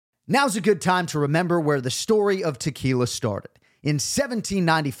Now's a good time to remember where the story of tequila started. In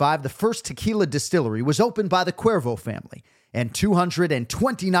 1795, the first tequila distillery was opened by the Cuervo family, and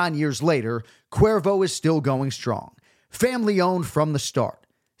 229 years later, Cuervo is still going strong. Family-owned from the start.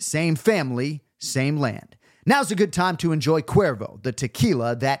 Same family, same land. Now's a good time to enjoy Cuervo, the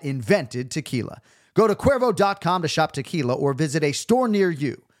tequila that invented tequila. Go to Cuervo.com to shop tequila or visit a store near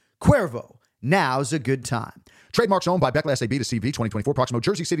you. Cuervo, now's a good time. Trademarks owned by Beckley SAB to CV 2024, Proximo,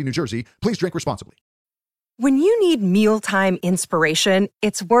 Jersey City, New Jersey. Please drink responsibly. When you need mealtime inspiration,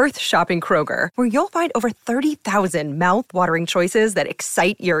 it's worth shopping Kroger, where you'll find over 30,000 mouth-watering choices that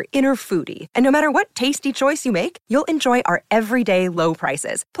excite your inner foodie. And no matter what tasty choice you make, you'll enjoy our everyday low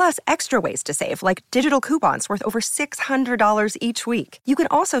prices, plus extra ways to save, like digital coupons worth over $600 each week. You can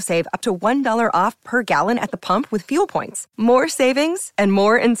also save up to $1 off per gallon at the pump with fuel points. More savings and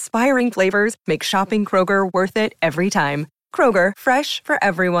more inspiring flavors make shopping Kroger worth it every time. Kroger, fresh for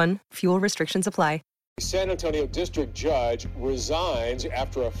everyone. Fuel restrictions apply. San Antonio district judge resigns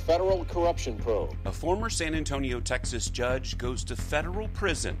after a federal corruption probe. A former San Antonio, Texas judge goes to federal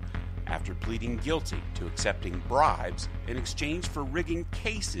prison after pleading guilty to accepting bribes in exchange for rigging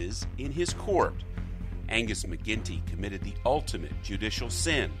cases in his court. Angus McGinty committed the ultimate judicial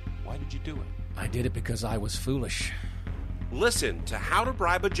sin. Why did you do it? I did it because I was foolish. Listen to How to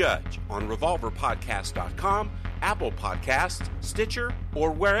Bribe a Judge on RevolverPodcast.com, Apple Podcasts, Stitcher,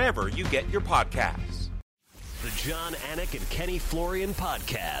 or wherever you get your podcasts. The John Anik and Kenny Florian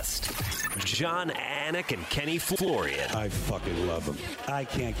podcast. John Anik and Kenny Florian. I fucking love them. I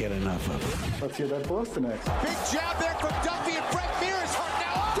can't get enough of them. Let's hear that Boston next. Big jab there from Duffy, and Frank Mir is hurt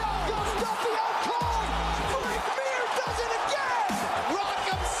now. Down goes Duffy, oh, Frank Mir does it again.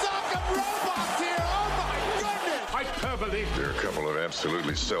 Rock'em sock'em robots here. Oh my goodness. Hyperbole. There are a couple of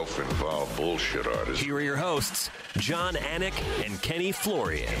absolutely self-involved bullshit artists. Here are your hosts, John Anik and Kenny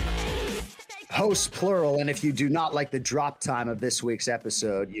Florian. Hosts plural, and if you do not like the drop time of this week's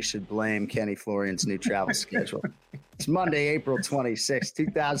episode, you should blame Kenny Florian's new travel schedule. It's Monday, April 26,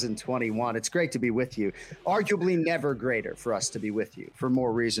 2021. It's great to be with you. Arguably never greater for us to be with you for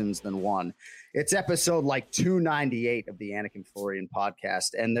more reasons than one. It's episode like 298 of the Anik and Florian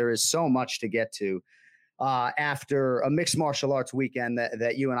podcast, and there is so much to get to after a mixed martial arts weekend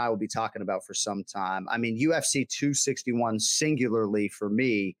that you and I will be talking about for some time. I mean, UFC 261 singularly for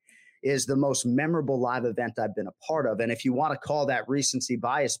me is the most memorable live event I've been a part of. And if you want to call that recency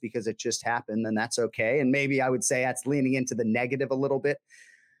bias because it just happened, then that's okay. And maybe I would say that's leaning into the negative a little bit.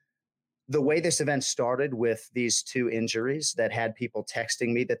 The way this event started with these two injuries that had people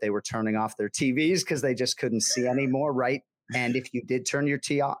texting me that they were turning off their TVs because they just couldn't see anymore, right? And if you did turn your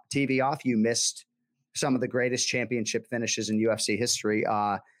TV off, you missed some of the greatest championship finishes in UFC history.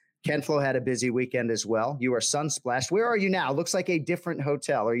 Ken Flo had a busy weekend as well. You are sunsplashed. Where are you now? Looks like a different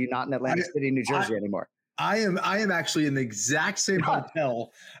hotel. Are you not in Atlantic City, New Jersey anymore? I am actually in the exact same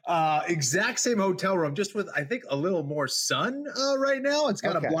hotel, exact same hotel room, just with, I think, a little more sun right now. It's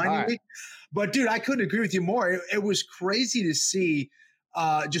kind of blinding me. But, dude, I couldn't agree with you more. It was crazy to see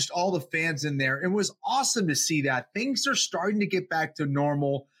just all the fans in there. It was awesome to see that. Things are starting to get back to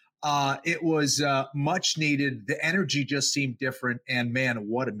normal. It was much needed. The energy just seemed different, and man,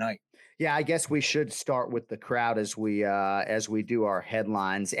 what a night. Yeah, I guess we should start with the crowd as we do our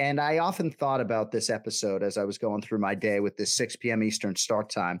headlines. And I often thought about this episode as I was going through my day with this 6 p.m. Eastern start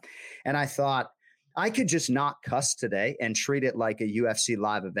time. And I thought I could just not cuss today and treat it like a UFC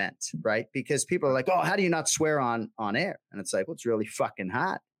live event, right? Because people are like, oh, how do you not swear on air? And it's like, well, it's really fucking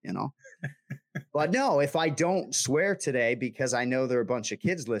hot, you know? But no, if I don't swear today because I know there are a bunch of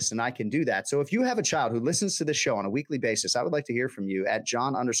kids listening, I can do that. So if you have a child who listens to the show on a weekly basis, I would like to hear from you at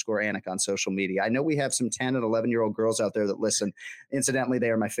John_Anik on social media. I know we have some 10 and 11-year-old girls out there that listen. Incidentally, they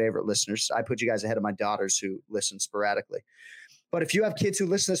are my favorite listeners. I put you guys ahead of my daughters who listen sporadically. But if you have kids who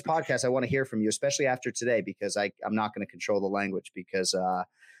listen to this podcast, I want to hear from you, especially after today, because I'm not going to control the language because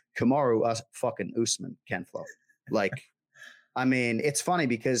Kamaru fucking Usman, Ken Flo. Like, I mean, it's funny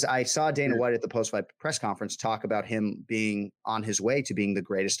because I saw Dana White at the post-fight press conference talk about him being on his way to being the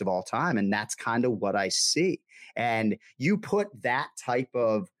greatest of all time. And that's kind of what I see. And you put that type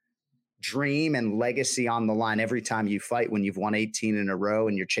of dream and legacy on the line every time you fight when you've won 18 in a row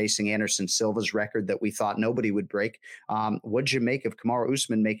and you're chasing Anderson Silva's record that we thought nobody would break. What'd you make of Kamaru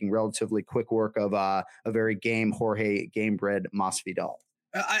Usman making relatively quick work of a very Jorge game-bred Masvidal?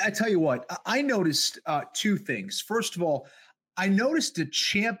 I tell you what, I noticed two things. First of all, I noticed a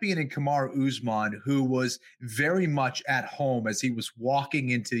champion in Kamaru Usman who was very much at home as he was walking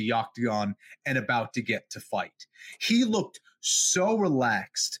into the octagon and about to get to fight. He looked so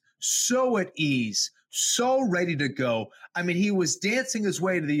relaxed, so at ease, so ready to go. I mean, he was dancing his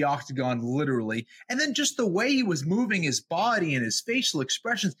way to the octagon, literally. And then just the way he was moving his body and his facial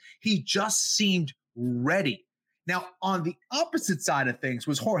expressions, he just seemed ready. Now, on the opposite side of things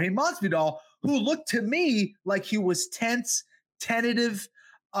was Jorge Masvidal, who looked to me like he was tense, tentative,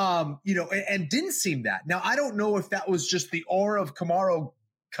 and didn't seem that. Now, I don't know if that was just the aura of Kamaru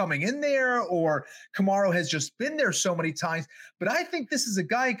coming in there or Kamaru has just been there so many times. But I think this is a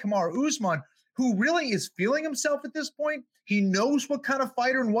guy, Kamaru Usman, who really is feeling himself at this point. He knows what kind of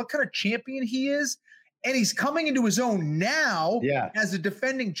fighter and what kind of champion he is. And he's coming into his own now as a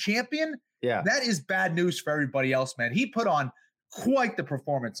defending champion. Yeah. That is bad news for everybody else, man. He put on quite the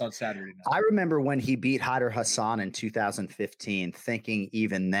performance on Saturday night. I remember when he beat Haider Hassan in 2015, thinking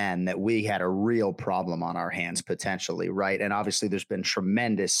even then that we had a real problem on our hands potentially, right? And obviously there's been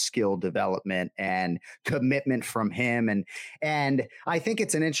tremendous skill development and commitment from him. And I think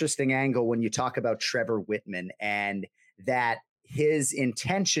it's an interesting angle when you talk about Trevor Weidman and that his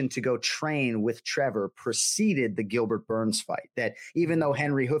intention to go train with Trevor preceded the Gilbert Burns fight, that even though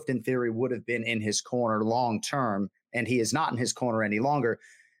Henry Hooft in theory would have been in his corner long term, and he is not in his corner any longer,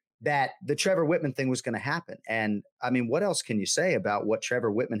 that the Trevor Weidman thing was going to happen. And I mean, what else can you say about what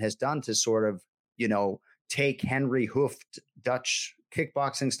Trevor Weidman has done to sort of, take Henry Hooft Dutch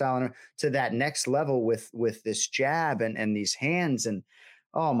kickboxing style to that next level with this jab and these hands? And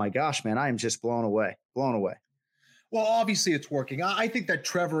oh my gosh, man, I am just blown away. Well, obviously it's working. I think that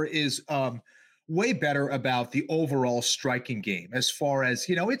Trevor is way better about the overall striking game as far as,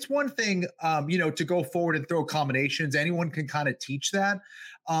 it's one thing, to go forward and throw combinations. Anyone can kind of teach that.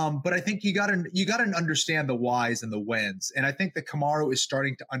 But I think you got to understand the whys and the whens. And I think that Kamaru is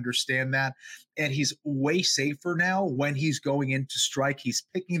starting to understand that. And he's way safer now when he's going in to strike. He's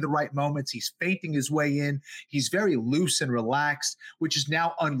picking the right moments. He's feinting his way in. He's very loose and relaxed, which is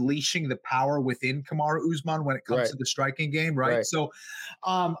now unleashing the power within Kamaru Usman when it comes to the striking game, right? So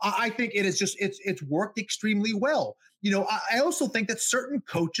I think it is just it's worked extremely well. I also think that certain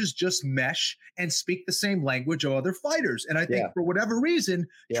coaches just mesh and speak the same language of other fighters. And I think for whatever reason,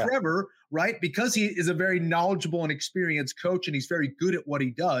 Trevor, right, because he is a very knowledgeable and experienced coach and he's very good at what he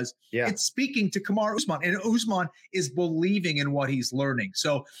does, it's speaking to Kamaru Usman. And Usman is believing in what he's learning.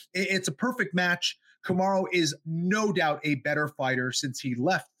 So it's a perfect match. Kamaru is no doubt a better fighter since he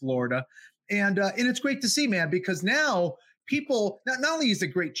left Florida. And it's great to see, man, because now people, not only is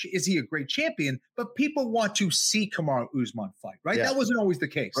he a great champion, but people want to see Kamaru Usman fight, right? That wasn't always the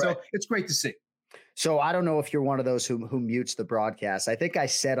case. So it's great to see. So I don't know if you're one of those who mutes the broadcast. I think I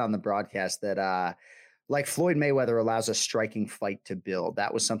said on the broadcast that like Floyd Mayweather allows a striking fight to build.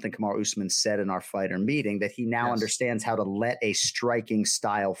 That was something Kamaru Usman said in our fighter meeting, that he now understands how to let a striking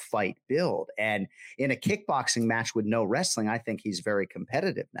style fight build. And in a kickboxing match with no wrestling, I think he's very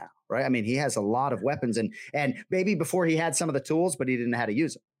competitive now, right? I mean, he has a lot of weapons and maybe before he had some of the tools, but he didn't know how to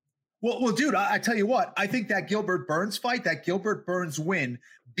use them. Well, dude, I tell you what, I think that Gilbert Burns fight, that Gilbert Burns win,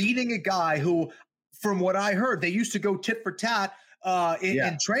 beating a guy who, from what I heard, they used to go tit for tat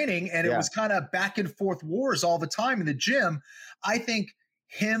in training, and it was kind of back and forth wars all the time in the gym. I think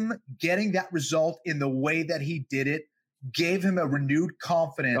him getting that result in the way that he did it gave him a renewed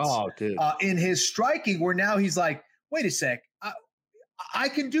confidence in his striking, where now he's like, wait a sec, I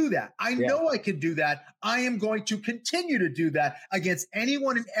can do that. I know I can do that. I am going to continue to do that against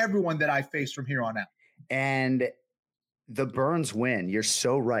anyone and everyone that I face from here on out. And the Burns win, you're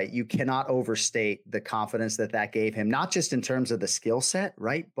so right. You cannot overstate the confidence that gave him, not just in terms of the skill set,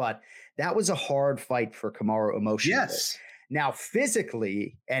 right? But that was a hard fight for Kamaru emotionally. Yes. Now,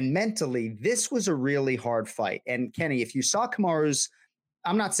 physically and mentally, this was a really hard fight. And Kenny, if you saw Kamaru's,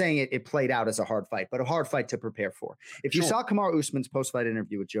 I'm not saying it played out as a hard fight, but a hard fight to prepare for. If you saw Kamaru Usman's post-fight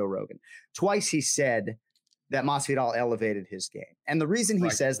interview with Joe Rogan, twice he said that Masvidal elevated his game. And the reason he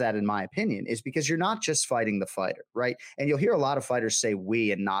says that, in my opinion, is because you're not just fighting the fighter, right? And you'll hear a lot of fighters say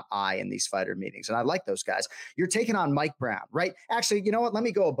we and not I in these fighter meetings. And I like those guys. You're taking on Mike Brown, right? Actually, you know what? Let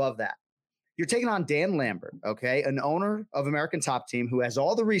me go above that. You're taking on Dan Lambert, okay? An owner of American Top Team who has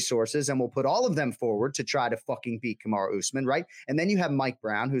all the resources and will put all of them forward to try to fucking beat Kamaru Usman, right? And then you have Mike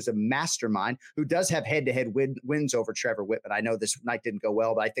Brown, who's a mastermind, who does have head-to-head wins over Trevor Weidman. I know this night didn't go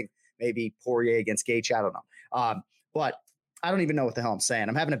well, but I think maybe Poirier against Gaethje, I don't know. But I don't even know what the hell I'm saying.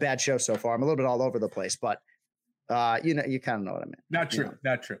 I'm having a bad show so far. I'm a little bit all over the place, but you kind of know what I mean. Not true.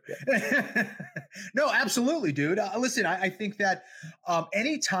 Not true. No, absolutely, dude. Listen, I think that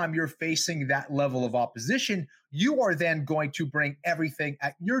anytime you're facing that level of opposition, you are then going to bring everything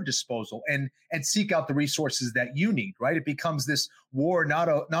at your disposal and seek out the resources that you need, right? It becomes this war not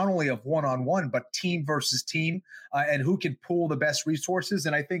only of one-on-one, but team versus team, and who can pull the best resources.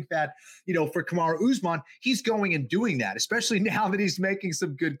 And I think that, for Kamaru Usman, he's going and doing that, especially now that he's making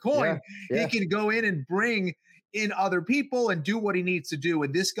some good coin. Yeah. He can go in and bring in other people and do what he needs to do.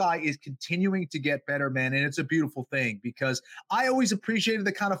 And this guy is continuing to get better, man. And it's a beautiful thing because I always appreciated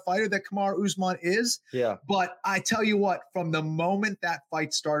the kind of fighter that Kamaru Usman is. Yeah. But I tell you what, from the moment that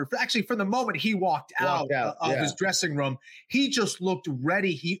fight started, actually from the moment he walked out of his dressing room, he just looked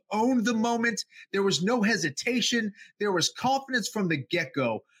ready. He owned the moment. There was no hesitation. There was confidence from the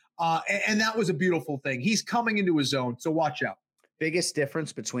get-go. And that was a beautiful thing. He's coming into his own. So watch out. Biggest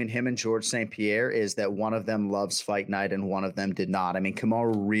difference between him and George St. Pierre is that one of them loves fight night and one of them did not. I mean,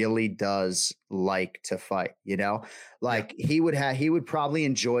 Kamaru really does like to fight, he would probably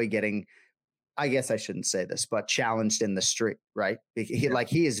enjoy getting, I guess I shouldn't say this, but challenged in the street, right?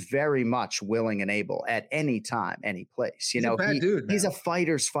 He is very much willing and able at any time, any place. He's a bad dude, man. He's a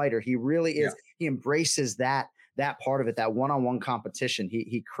fighter's fighter. He really is. He embraces that part of it, that one-on-one competition.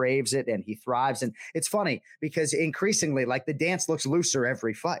 He craves it and he thrives. And it's funny because increasingly, the dance looks looser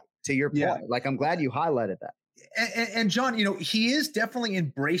every fight, to your point. I'm glad you highlighted that. And John, he is definitely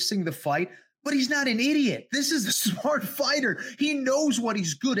embracing the fight, but he's not an idiot. This is a smart fighter. He knows what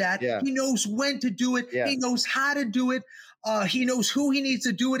he's good at. Yeah. He knows when to do it. Yeah. He knows how to do it. He knows who he needs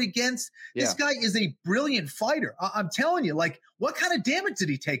to do it against. This guy is a brilliant fighter. I'm telling you, what kind of damage did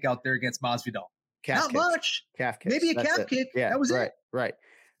he take out there against Masvidal? Not much. Calf kicks. Maybe a calf kick. Yeah, that was it. Right.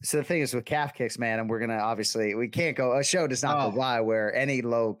 So the thing is with calf kicks, man, and we're going to we can't go, a show does not go by where any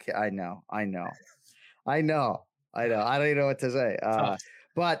low, I know. I don't even know what to say.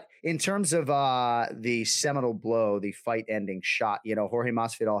 But in terms of the seminal blow, the fight ending shot, Jorge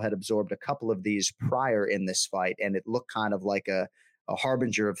Masvidal had absorbed a couple of these prior in this fight, and it looked kind of like a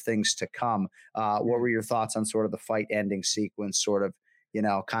harbinger of things to come. What were your thoughts on sort of the fight ending sequence, sort of,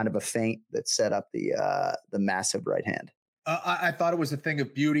 kind of a feint that set up the massive right hand? I thought it was a thing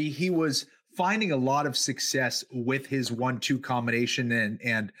of beauty. He was finding a lot of success with his 1-2 combination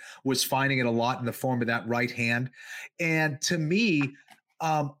and was finding it a lot in the form of that right hand. And to me,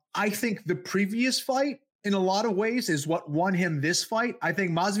 I think the previous fight in a lot of ways is what won him this fight. I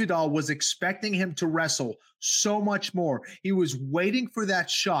think Masvidal was expecting him to wrestle so much more. He was waiting for that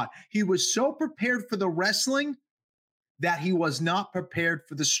shot. He was so prepared for the wrestling that he was not prepared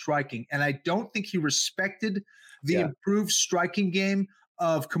for the striking. And I don't think he respected the improved striking game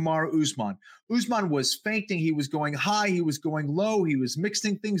of Kamaru Usman. Usman was feinting. He was going high. He was going low. He was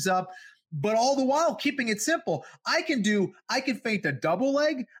mixing things up, but all the while keeping it simple. I can feint a double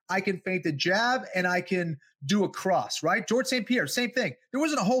leg. I can feint a jab, and I can do a cross, right? George St. Pierre, same thing. There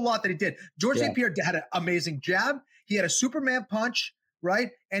wasn't a whole lot that he did. George St. Pierre had an amazing jab. He had a Superman punch, right?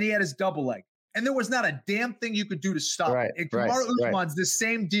 And he had his double leg. And there was not a damn thing you could do to stop it. And Kamaru Usman's the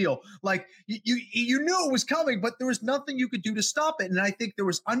same deal. You knew it was coming, but there was nothing you could do to stop it. And I think there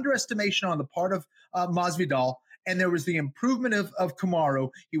was underestimation on the part of Masvidal, and there was the improvement of Kamaru.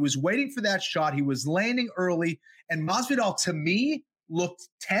 He was waiting for that shot. He was landing early. And Masvidal, to me, looked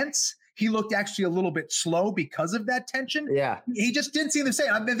tense. He looked actually a little bit slow because of that tension. Yeah. He just didn't seem the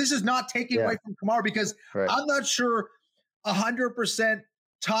same. I mean, this is not taking away from Kamaru because I'm not sure 100%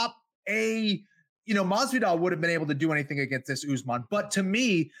 top Masvidal would have been able to do anything against this Usman. But to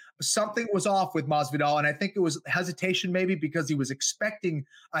me, something was off with Masvidal, and I think it was hesitation maybe because he was expecting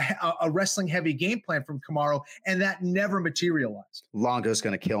a wrestling-heavy game plan from Kamaru, and that never materialized. Longo's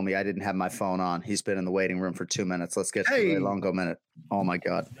going to kill me. I didn't have my phone on. He's been in the waiting room for 2 minutes. Let's get to the Ray Longo minute. Oh, my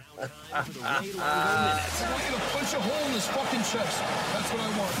God. I want you to punch a hole in this fucking chest. That's what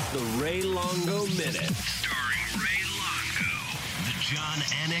I want. The Ray Longo minute. John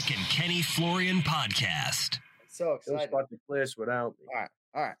Anik and Kenny Florian podcast. So excited. About to play this without me.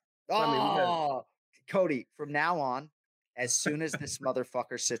 All right. Oh, Cody, from now on, as soon as this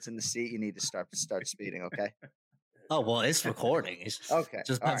motherfucker sits in the seat, you need to start speeding, okay? Oh, well, it's recording. Okay.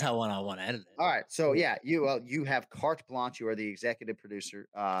 Just depends how I want to edit it. All right. So, you have carte blanche. You are the executive producer,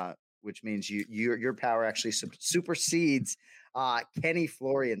 which means your power actually supersedes Kenny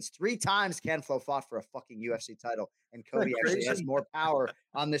Florian's. 3 times Ken Flo fought for a fucking UFC title, and Cody actually has more power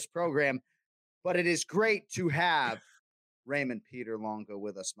on this program. But it is great to have Raymond Peter Longo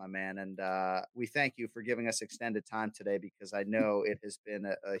with us, my man. And we thank you for giving us extended time today because I know it has been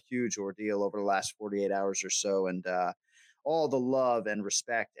a huge ordeal over the last 48 hours or so. And all the love and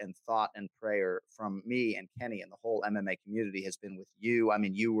respect and thought and prayer from me and Kenny and the whole MMA community has been with you. I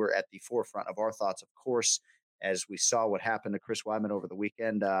mean, you were at the forefront of our thoughts, of course, as we saw what happened to Chris Weidman over the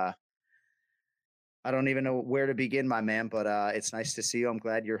weekend. I don't even know where to begin, my man, but it's nice to see you. I'm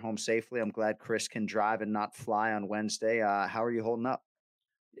glad you're home safely. I'm glad Chris can drive and not fly on Wednesday. How are you holding up?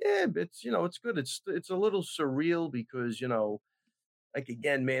 Yeah, it's good. It's a little surreal because, like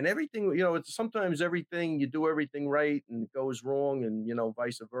again, man, everything, it's sometimes everything you do everything right and it goes wrong and,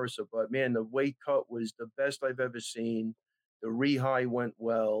 vice versa. But man, the weight cut was the best I've ever seen. The rehigh went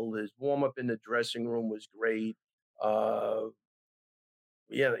well. His warm up in the dressing room was great. Uh,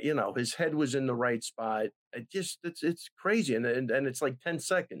 yeah, his head was in the right spot. It's crazy. And it's like 10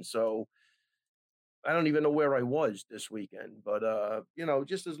 seconds. So I don't even know where I was this weekend, but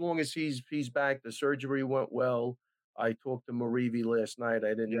just as long as he's back, the surgery went well. I talked to Marivi last night. I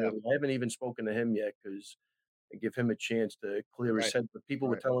haven't even spoken to him yet because I give him a chance to clear his head. But people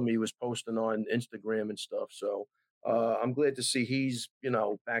were telling me he was posting on Instagram and stuff. So I'm glad to see he's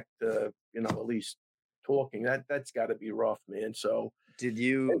back to at least talking. That's got to be rough, man. So did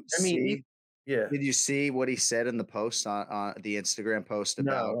you see? Yeah. Did you see what he said in the post on the Instagram post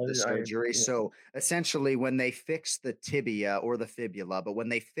about the surgery? So essentially, when they fixed the tibia or the fibula, but when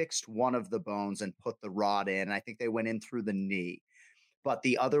they fixed one of the bones and put the rod in, I think they went in through the knee, but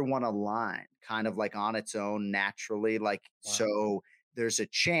the other one aligned kind of like on its own naturally. So there's a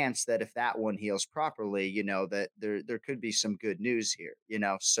chance that if that one heals properly, that there could be some good news here,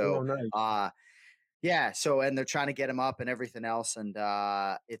 So, nice. yeah. So, and they're trying to get him up and everything else. And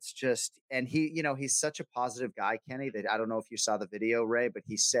it's just, and he's such a positive guy, Kenny, that I don't know if you saw the video, Ray, but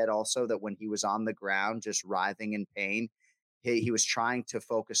he said also that when he was on the ground, just writhing in pain, he was trying to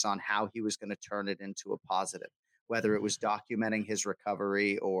focus on how he was going to turn it into a positive, whether it was documenting his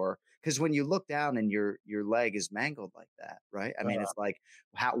recovery or because when you look down and your leg is mangled like that, right? I mean, it's like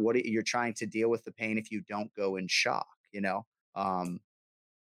you're trying to deal with the pain if you don't go in shock,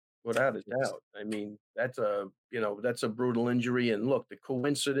 Without a doubt. I mean, that's a brutal injury. And look, the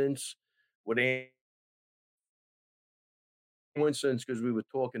coincidence with because we were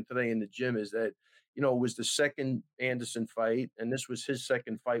talking today in the gym is that, it was the second Anderson fight, and this was his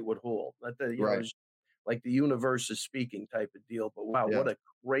second fight with Hall. Not that, it was like the universe is speaking type of deal. But wow, what a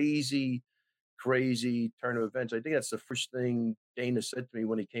crazy, crazy turn of events. I think that's the first thing Dana said to me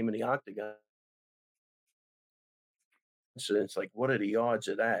when he came in the octagon. So it's like, what are the odds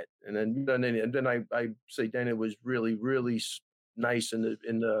of that? And then I say Dana was really, really nice in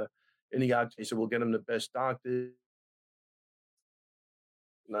the octagon. He said, we'll get him the best doctor.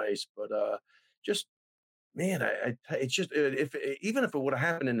 Nice, but just man, it's just even if it would have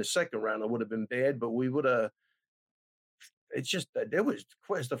happened in the second round, it would have been bad. But we would have. It's just that there was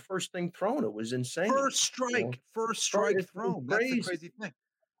the first thing thrown. It was insane. First strike thrown. That's the crazy thing.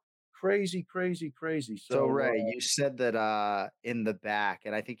 Crazy, crazy, crazy. So Ray, you said that in the back,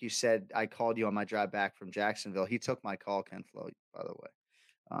 and I think you said I called you on my drive back from Jacksonville. He took my call, Ken Flo, by the way,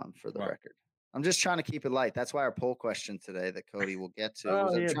 for the record. I'm just trying to keep it light. That's why our poll question today that Cody will get to.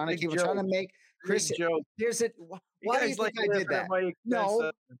 I'm trying to make Chris. Here's it. Why do you think I did that?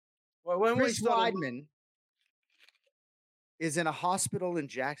 No. Chris Weidman is in a hospital in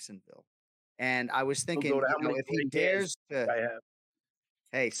Jacksonville, and I was thinking, if he dares to.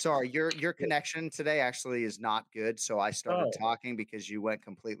 Hey, sorry, your connection today actually is not good. So I started talking because you went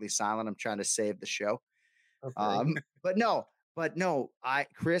completely silent. I'm trying to save the show. Okay. But no,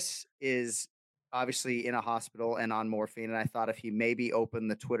 Chris is obviously in a hospital and on morphine. And I thought if he maybe opened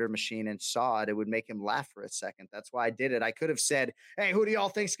the Twitter machine and saw it, it would make him laugh for a second. That's why I did it. I could have said, hey, who do y'all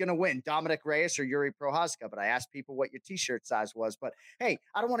think's going to win? Dominic Reyes or Yuri Prochazka? But I asked people what your t-shirt size was. But hey,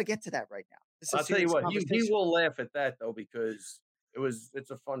 I don't want to get to that right now. I'll tell you what, he will laugh at that though, because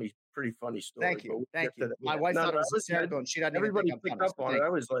it's a pretty funny story. Thank you. Thank you. My wife thought it was hysterical, and she doesn't even think I'm picked up on it. I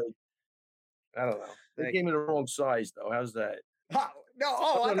was like, I don't know. They gave me the wrong size, though. How's that? I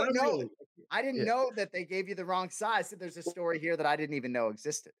don't know. Really. I didn't know that they gave you the wrong size. There's a story here that I didn't even know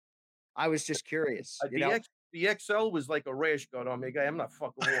existed. I was just curious. The XL was like a rash guard on me. I'm not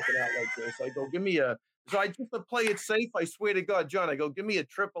fucking walking out like this. I go, give me a. So I just to play it safe. I swear to God, John. I go, give me a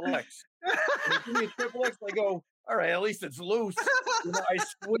XXX. Give me a XXX. I go, all right, at least it's loose. I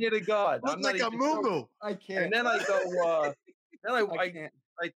swear to God, I'm like a moo. I can't. And then I go.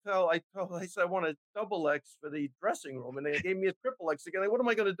 I said I want a XXX for the dressing room, and they gave me a XXX again. What am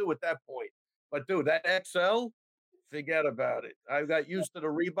I going to do at that point? But dude, that XL, forget about it. I got used to the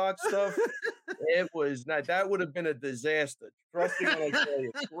Reebok stuff. It was not. That would have been a disaster. Trust me when I tell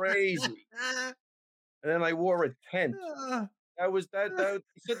you, crazy. And then I wore a tent. That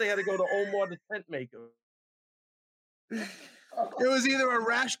he said they had to go to Omar the tent maker. It was either a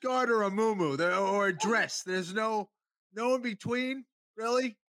rash guard or a muumuu or a dress. There's no in between,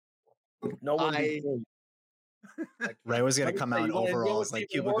 really. No one between. Ray was gonna come out in overalls like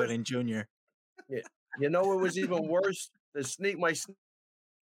Cuba Gooding Jr. Yeah, you know it was even worse.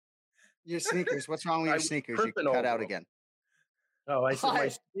 Your sneakers. What's wrong with your sneakers? You cut out again. Oh, I said my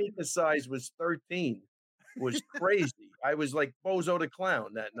sneaker size was 13. Was crazy. I was like Bozo the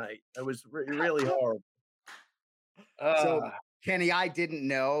Clown that night. It was really horrible. So, Kenny, I didn't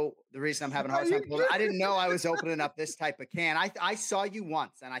know the reason I'm having a hard time pulling. I didn't know I was opening up this type of can. I saw you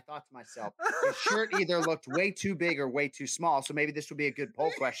once, and I thought to myself, your shirt either looked way too big or way too small. So maybe this would be a good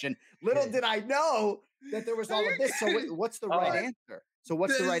poll question. Little did I know that there was all of this. So what's the right answer? So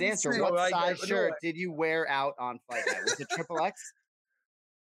what's the right answer? What size shirt did you wear out on fight night? Was it XXX?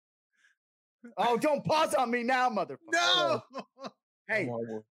 Oh, don't pause on me now, motherfucker. No.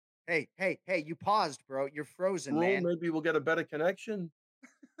 Hey, you paused, bro. You're frozen, man. Maybe we'll get a better connection.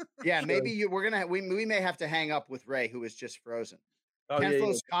 Yeah, maybe we may have to hang up with Ray, who is just frozen. Ken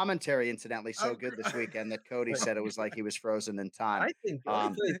Flo's commentary, incidentally, so good this weekend that Cody said it was like he was frozen in time. I think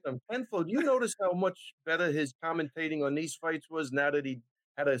Ken Flo, do you notice how much better his commentating on these fights was now that he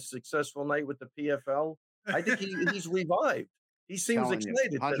had a successful night with the PFL? I think he's revived. He seems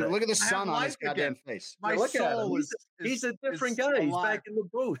excited. Look at the sun on his goddamn face. My soul he's a different guy. He's back in the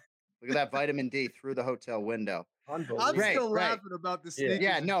booth. Look at that vitamin D through the hotel window. I'm still laughing about the sneakers.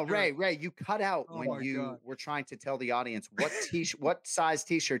 Yeah, no, Ray, you cut out when you were trying to tell the audience what size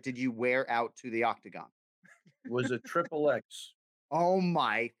T-shirt did you wear out to the octagon? Was it XXX? Oh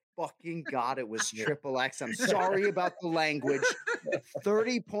my fucking God, it was XXX. I'm sorry about the language.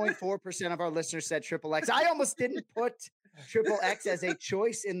 30.4% of our listeners said XXX. I almost didn't put XXX as a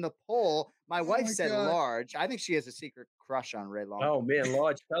choice in the poll. My wife said large. I think she has a secret crush on Ray Longo. Oh man,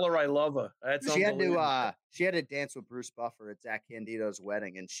 large. Tell her I love her. That's she had to dance with Bruce Buffer at Zach Candido's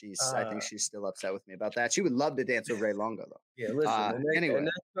wedding, and I think she's still upset with me about that. She would love to dance with Ray Longo though. Yeah, listen. Anyway,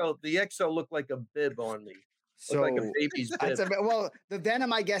 the XL looked like a bib on me. So like a baby's bib. The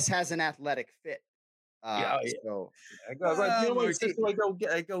Venom, I guess, has an athletic fit. So I go,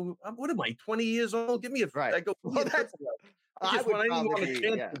 I go, what am I, 20 years old? Give me a right. I go, well, I want a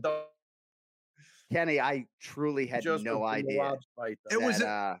chance. Kenny, I truly had no idea.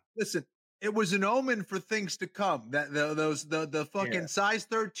 Listen, it was an omen for things to come. That the fucking size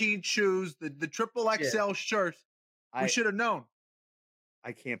 13 shoes, the triple XL shirt. We should have known.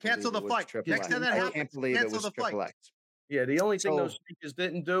 I can't cancel the fight. Next time that happens, I can't believe it was XXX. Yeah, the only thing those sneakers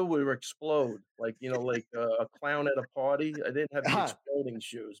didn't do were explode. Like, like a clown at a party. I didn't have the exploding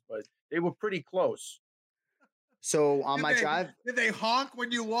shoes, but they were pretty close. So on my drive, did they honk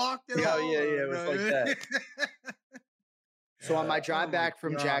when you walked? Yeah, it was like that. So on my drive back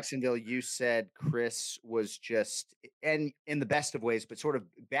from Jacksonville, you said Chris was just, and in the best of ways, but sort of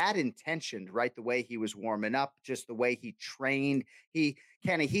bad intentioned, right? The way he was warming up, just the way he trained.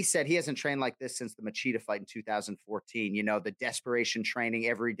 Kenny, he said he hasn't trained like this since the Machida fight in 2014. The desperation training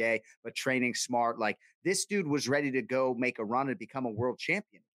every day, but training smart. Like this dude was ready to go make a run and become a world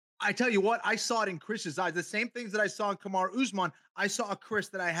champion. I tell you what, I saw it in Chris's eyes. The same things that I saw in Kamaru Usman, I saw a Chris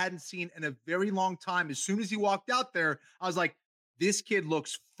that I hadn't seen in a very long time. As soon as he walked out there, I was like, this kid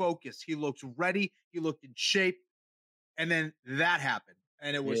looks focused. He looks ready. He looked in shape. And then that happened.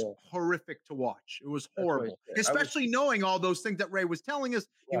 And it was horrific to watch. It was horrible, especially knowing all those things that Ray was telling us.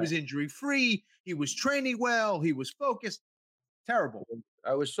 He was injury-free. He was training well. He was focused. Terrible.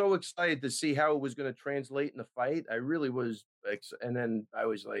 I was so excited to see how it was going to translate in the fight. I really was. And then I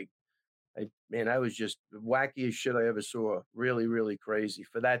was like, I was just the wackiest shit I ever saw. Really, really crazy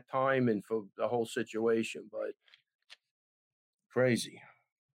for that time and for the whole situation. But crazy.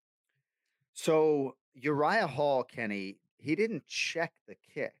 So Uriah Hall, Kenny, he didn't check the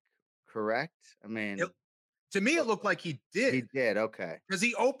kick, correct? I mean, to me, it looked like he did. He did, okay. Because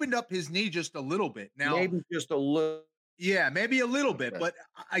he opened up his knee just a little bit. Now, maybe just a little. Yeah, maybe a little bit. But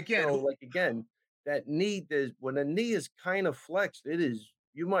again, that knee, when a knee is kind of flexed,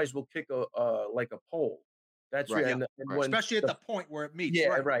 you might as well kick a pole. That's right. Especially at the point where it meets. Yeah,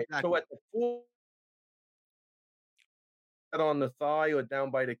 right. Exactly. So at the full on the thigh or down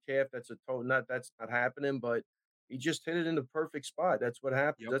by the calf, that's not happening, but he just hit it in the perfect spot. That's what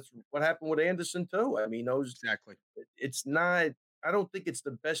happened. Yep. That's what happened with Anderson too. I mean, exactly. It's not, I don't think it's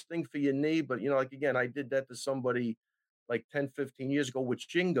the best thing for your knee, but again, I did that to somebody like 10, 15 years ago with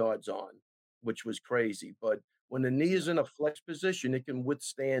shin guards on, which was crazy. But when the knee is in a flex position, it can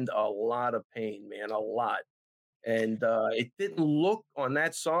withstand a lot of pain, man, a lot. And it didn't look on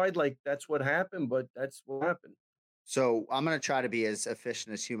that side like that's what happened, but that's what happened. So I'm going to try to be as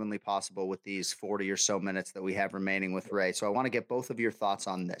efficient as humanly possible with these 40 or so minutes that we have remaining with Ray. So I want to get both of your thoughts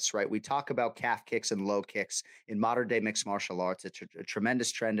on this, right? We talk about calf kicks and low kicks in modern day mixed martial arts. It's a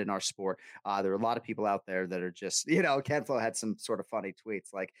tremendous trend in our sport. There are a lot of people out there that are just, Ken Flo had some sort of funny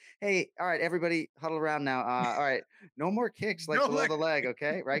tweets like, hey, all right, everybody huddle around now. All right, no more kicks like below the leg,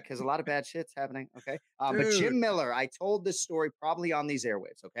 okay? Right? Because a lot of bad shit's happening, okay? But Jim Miller, I told this story probably on these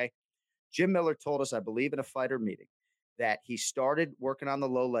airwaves, okay? Jim Miller told us, I believe in a fighter meeting, that he started working on the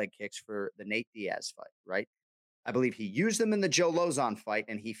low leg kicks for the Nate Diaz fight, right? I believe he used them in the Joe Lozon fight,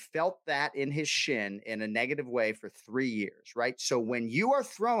 and he felt that in his shin in a negative way for 3 years, right? So when you are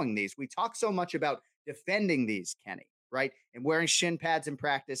throwing these, we talk so much about defending these, Kenny, right? And wearing shin pads in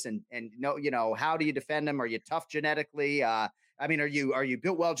practice, and how do you defend them? Are you tough genetically? Are you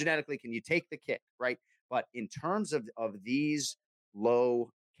built well genetically? Can you take the kick, right? But in terms of these low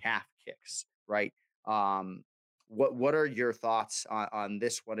calf kicks, right? What are your thoughts on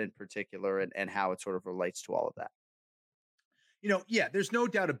this one in particular, and how it sort of relates to all of that? There's no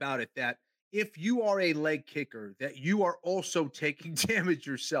doubt about it that if you are a leg kicker, that you are also taking damage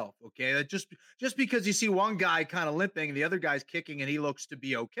yourself. Okay, that just because you see one guy kind of limping and the other guy's kicking and he looks to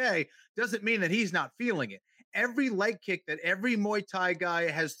be okay, doesn't mean that he's not feeling it. Every leg kick that every Muay Thai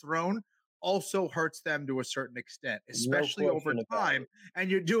guy has thrown also hurts them to a certain extent, especially over time. And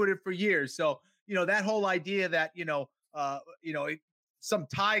you're doing it for years. So, that whole idea that, some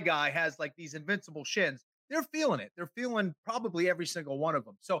Thai guy has like these invincible shins, they're feeling it. They're feeling probably every single one of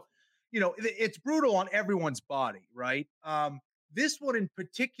them. So, it's brutal on everyone's body, right? This one in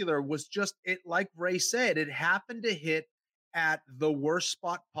particular was just it, like Ray said, it happened to hit at the worst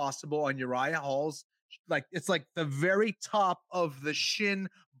spot possible on Uriah Hall's. Like, it's like the very top of the shin,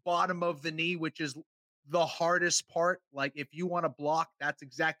 bottom of the knee, which is the hardest part. Like, if you want to block, that's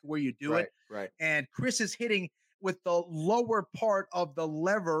exactly where you do it. Right. And Chris is hitting with the lower part of the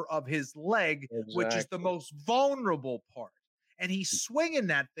lever of his leg, which is the most vulnerable part. And he's swinging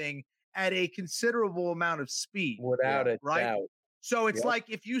that thing at a considerable amount of speed. Without a doubt. So it's like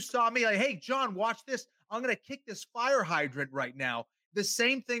if you saw me like, hey, John, watch this. I'm going to kick this fire hydrant right now. The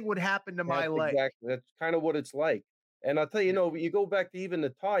same thing would happen to my leg. Exactly. That's kind of what it's like. And I'll tell you, you go back to even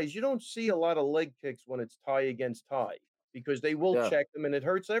the Thais, you don't see a lot of leg kicks when it's Thai against Thai, because they will check them and it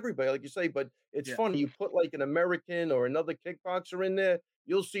hurts everybody, like you say. But it's funny. You put like an American or another kickboxer in there,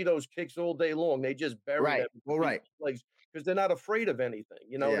 you'll see those kicks all day long. They just bury them. Well, right. Legs, because they're not afraid of anything.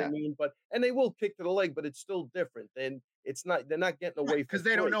 You know what I mean? And they will kick to the leg, but it's still different. And it's not, they're not getting away because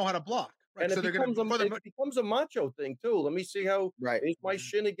they don't know how to block. Right. And so it becomes a macho thing too. Let me see how is my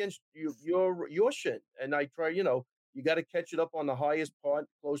shin against your shin. And I try, you got to catch it up on the highest part,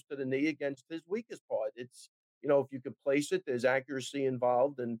 close to the knee, against his weakest part. It's, if you could place it, there's accuracy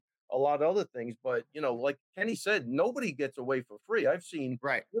involved and a lot of other things. But, like Kenny said, nobody gets away for free. I've seen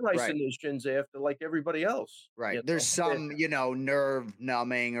their shins after like everybody else. Right. There's some, nerve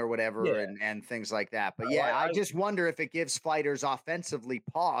numbing or whatever and things like that. But I just wonder if it gives fighters offensively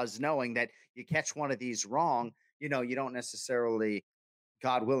pause, knowing that you catch one of these wrong, you don't necessarily,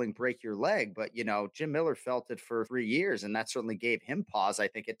 God willing, break your leg. But, Jim Miller felt it for 3 years, and that certainly gave him pause, I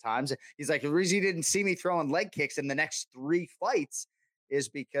think, at times. He's like, the reason you didn't see me throwing leg kicks in the next 3 fights is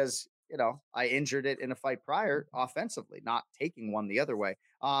because, I injured it in a fight prior offensively, not taking one the other way.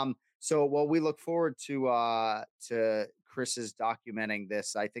 We look forward to Chris's documenting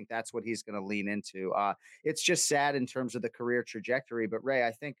this. I think that's what he's going to lean into. It's just sad in terms of the career trajectory. But, Ray,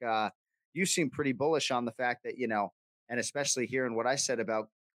 I think you seem pretty bullish on the fact that, and especially hearing what I said about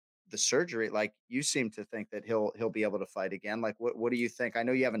the surgery, like you seem to think that he'll be able to fight again. Like, what do you think? I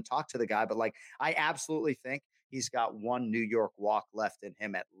know you haven't talked to the guy, but like, I absolutely think he's got one New York walk left in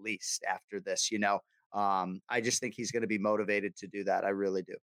him at least after this. I just think he's going to be motivated to do that. I really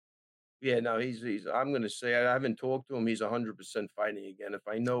do. Yeah, no, he's. I'm going to say I haven't talked to him. He's 100% fighting again. If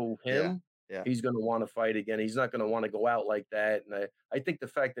I know him. Yeah. He's going to want to fight again. He's not going to want to go out like that. And I think the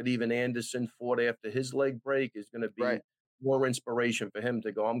fact that even Anderson fought after his leg break is going to be more inspiration for him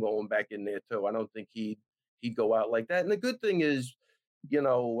to go, I'm going back in there too. I don't think he'd go out like that. And the good thing is,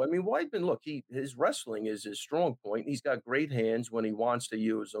 Weidman, look, his wrestling is his strong point. He's got great hands when he wants to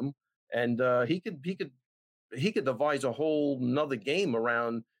use them. And he could devise a whole nother game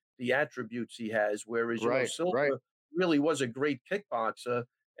around the attributes he has. Whereas, Silva really was a great kickboxer.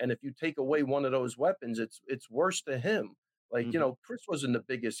 And if you take away one of those weapons, it's worse to him. Like, Chris wasn't the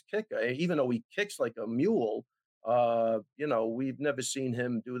biggest kicker, even though he kicks like a mule. We've never seen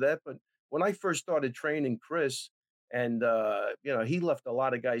him do that. But when I first started training Chris, and he left a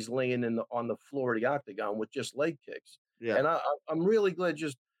lot of guys laying on the floor of the octagon with just leg kicks. Yeah. And I'm really glad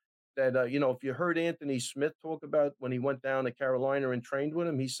that, if you heard Anthony Smith talk about when he went down to Carolina and trained with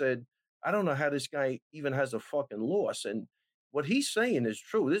him, he said, I don't know how this guy even has a fucking loss. And what he's saying is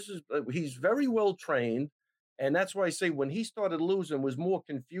true. He's very well trained. And that's why I say when he started losing was more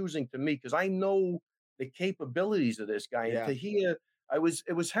confusing to me because I know the capabilities of this guy. And to hear, it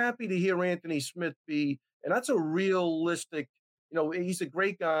was happy to hear Anthony Smith and that's a realistic, he's a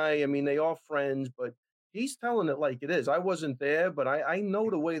great guy. I mean, they are friends, but he's telling it like it is. I wasn't there, but I know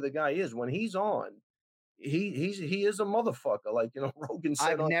the way the guy is. When he's on, he is a motherfucker. Like, Rogan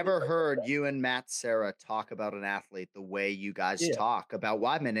said. I've never heard you and Matt Serra talk about an athlete the way you guys talk about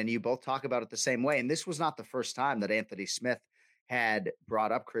Weidman, and you both talk about it the same way. And this was not the first time that Anthony Smith had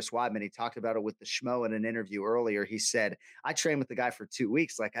brought up Chris Weidman. He talked about it with the Schmo in an interview earlier. He said, I trained with the guy for 2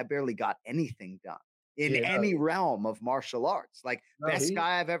 weeks. Like, I barely got anything done in any realm of martial arts. Like, best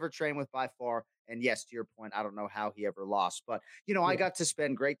guy I've ever trained with by far. And yes, to your point, I don't know how he ever lost. But, I got to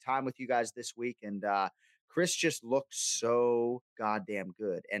spend great time with you guys this week. And Chris just looked so goddamn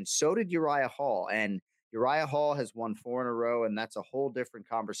good. And so did Uriah Hall. And Uriah Hall has won 4 in a row. And that's a whole different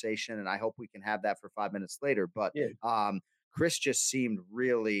conversation. And I hope we can have that for 5 minutes later. But Chris just seemed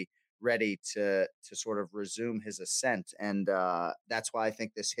really ready to sort of resume his ascent. And that's why I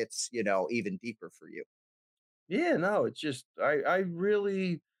think this hits, even deeper for you. Yeah, no, it's just, I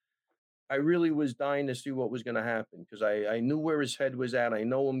really was dying to see what was going to happen because I knew where his head was at. I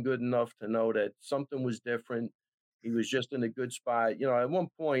know him good enough to know that something was different. He was just in a good spot. At one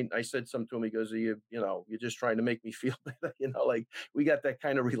point I said something to him. He goes, you're just trying to make me feel better. Like we got that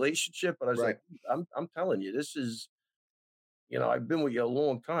kind of relationship. But I was like, I'm telling you, this is, I've been with you a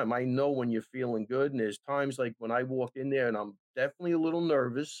long time. I know when you're feeling good. And there's times like when I walk in there and I'm definitely a little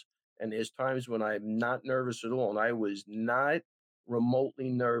nervous. And there's times when I'm not nervous at all. And I was not remotely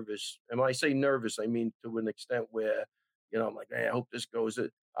nervous. And when I say nervous, I mean to an extent where, I'm like, man, I hope this goes.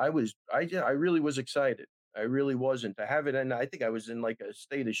 I really was excited. I really wasn't to have it. And I think I was in like a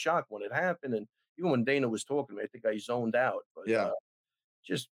state of shock when it happened. And even when Dana was talking to me, I think I zoned out. But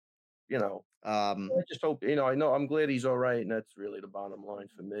just, I just hope, I know I'm glad he's all right. And that's really the bottom line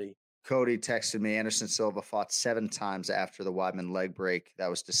for me. Cody texted me, Anderson Silva fought 7 times after the Weidman leg break.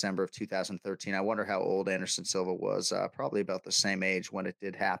 That was December of 2013. I wonder how old Anderson Silva was, probably about the same age when it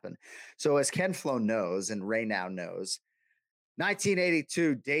did happen. So as Ken Flo knows, and Ray now knows,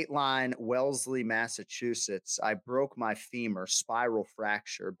 1982, Dateline, Wellesley, Massachusetts. I broke my femur, spiral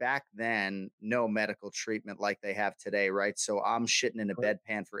fracture. Back then, no medical treatment like they have today, right? So I'm shitting in a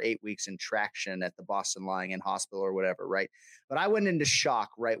bedpan for 8 weeks in traction at the Boston Lying In Hospital or whatever, right? But I went into shock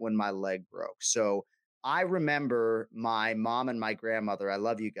right when my leg broke. So I remember my mom and my grandmother, I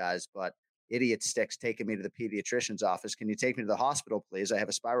love you guys, but idiot sticks taking me to the pediatrician's office. Can you take me to the hospital, please? I have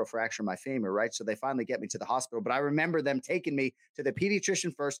a spiral fracture in my femur, right? So they finally get me to the hospital. But I remember them taking me to the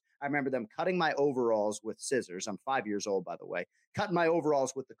pediatrician first. I remember them cutting my overalls with scissors. I'm 5 years old, by the way. Cutting my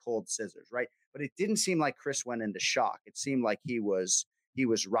overalls with the cold scissors, right? But it didn't seem like Chris went into shock. It seemed like he was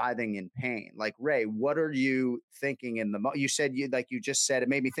writhing in pain. Like, Ray, what are you thinking in the you said you just said, it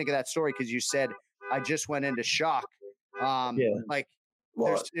made me think of that story because you said, I just went into shock. Like,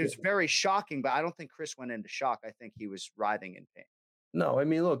 well, it was very shocking, but I don't think Chris went into shock. I think he was writhing in pain. No, I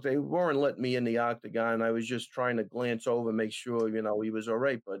mean, look, they weren't letting me in the octagon. I was just trying to glance over, make sure, he was all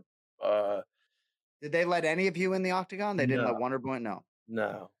right. But did they let any of you in the octagon? They didn't let Wonder Boy?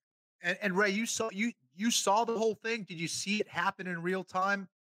 No. And Ray, you saw the whole thing. Did you see it happen in real time?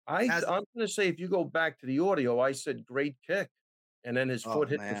 I'm going to say, if you go back to the audio, I said great kick, and then his foot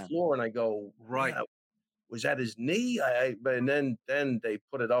hit the floor, and I go, right. Yeah, was that his knee? And then they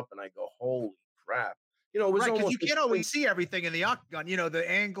put it up, and I go, holy crap! It was right, because you can't always see everything in the octagon.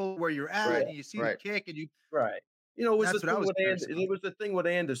 The angle where you're at, and you see the kick, and you right. It was the thing with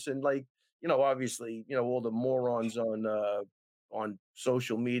Anderson. Like, obviously, all the morons on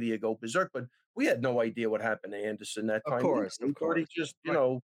social media go berserk, but we had no idea what happened to Anderson that time. Of course. He just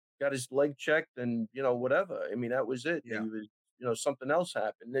got his leg checked, and whatever. I mean, that was it. Yeah. He was, something else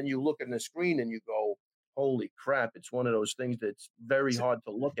happened. Then you look at the screen and you go, holy crap, it's one of those things that's very hard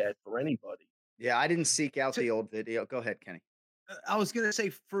to look at for anybody. Yeah, I didn't seek out the old video. Go ahead, Kenny. I was going to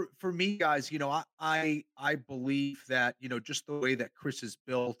say for me, guys, I believe that, just the way that Chris is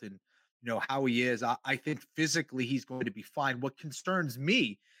built and, how he is, I think physically he's going to be fine. What concerns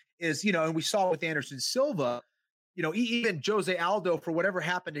me is, and we saw with Anderson Silva, even Jose Aldo, for whatever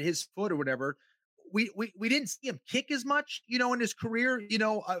happened to his foot or whatever, we didn't see him kick as much, in his career.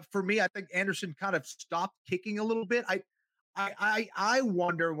 For me, I think Anderson kind of stopped kicking a little bit. I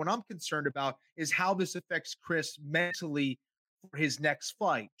wonder, what I'm concerned about is how this affects Chris mentally for his next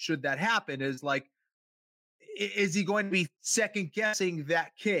fight. Should that happen, is like, is he going to be second guessing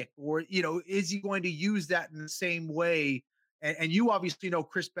that kick, or is he going to use that in the same way? And you obviously know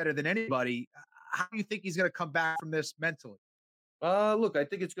Chris better than anybody. How do you think he's going to come back from this mentally? Look, I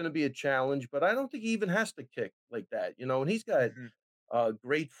think it's going to be a challenge, but I don't think he even has to kick like that, and he's got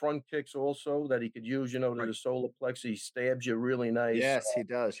great front kicks also that he could use, to the solar plexus. He stabs you really nice. Yes, he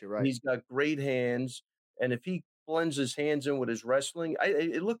does. You're right. He's got great hands, and if he blends his hands in with his wrestling,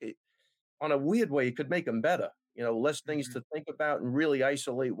 look, on a weird way, it could make him better. Less things to think about and really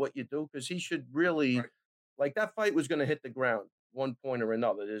isolate what you do, because he should really like that fight was going to hit the ground one point or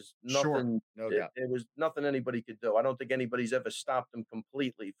another. There's nothing, no doubt. There was nothing anybody could do. I don't think anybody's ever stopped him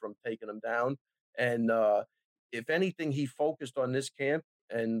completely from taking him down. And if anything, he focused on this camp.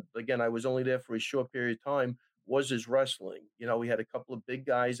 And again, I was only there for a short period of time. Was his wrestling? He had a couple of big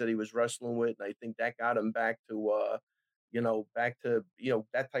guys that he was wrestling with, and I think that got him back to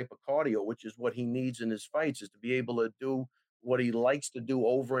that type of cardio, which is what he needs in his fights, is to be able to do what he likes to do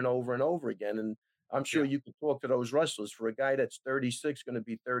over and over and over again. And I'm sure you could talk to those wrestlers. For a guy that's 36, going to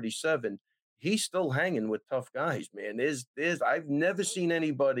be 37, he's still hanging with tough guys, man. I've never seen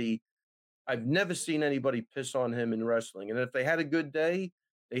anybody piss on him in wrestling. And if they had a good day,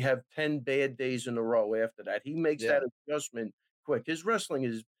 they have 10 bad days in a row after that. He makes that adjustment quick. His wrestling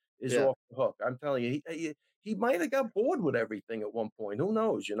is off the hook. I'm telling you, he might have got bored with everything at one point. Who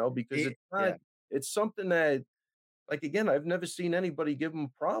knows, because it's something that, like, again, I've never seen anybody give him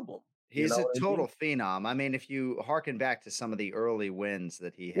a problem. He's a total phenom. I mean, if you harken back to some of the early wins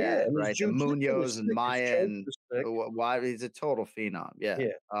that he had, right? The Munoz and Maya and why he's a total phenom. Yeah.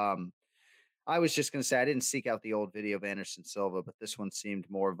 I was just going to say, I didn't seek out the old video of Anderson Silva, but this one seemed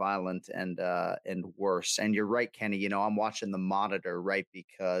more violent and worse. And you're right, Kenny. I'm watching the monitor, right?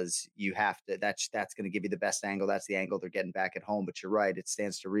 Because you have to. That's going to give you the best angle. That's the angle they're getting back at home. But you're right. It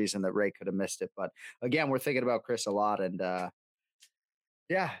stands to reason that Ray could have missed it. But again, we're thinking about Chris a lot, and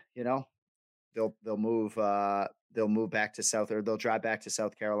they'll move back to they'll drive back to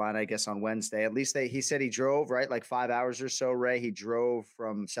South Carolina, I guess, on Wednesday. At least he said he drove, right? Like 5 hours or so, Ray. He drove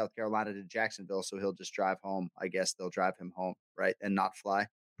from South Carolina to Jacksonville, so he'll just drive home. I guess they'll drive him home, right? And not fly,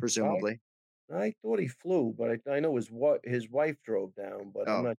 presumably. I thought he flew, but I know his wife drove down, but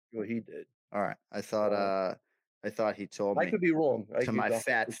I'm not sure he did. All right. I thought he told me. I could be wrong. To my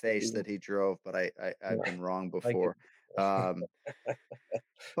fat face that he drove, but I've been wrong before.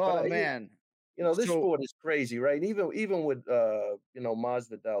 Man. This sport is crazy, right? Even with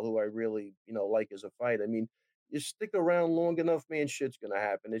Masvidal, who I really like as a fighter. I mean, you stick around long enough, man, shit's gonna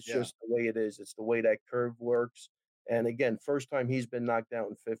happen. It's just the way it is. It's the way that curve works. And again, first time he's been knocked out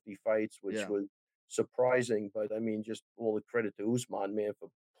in 50 fights, which was surprising. But I mean, just all the credit to Usman, man, for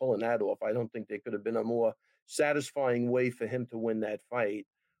pulling that off. I don't think there could have been a more satisfying way for him to win that fight.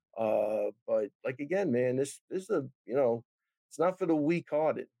 But like, again, man, this is it's not for the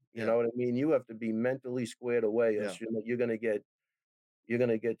weak-hearted. You know what I mean? You have to be mentally squared away, else you're gonna get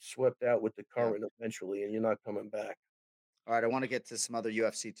swept out with the current eventually, and you're not coming back. All right, I want to get to some other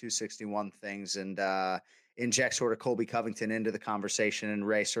UFC 261 things and inject sort of Colby Covington into the conversation. And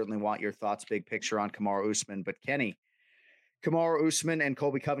Ray, certainly want your thoughts, big picture on Kamaru Usman. But Kenny, Kamaru Usman and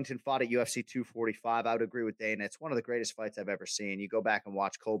Colby Covington fought at UFC 245. I would agree with Dana. It's one of the greatest fights I've ever seen. You go back and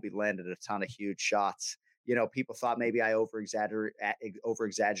watch Colby landed a ton of huge shots. People thought maybe I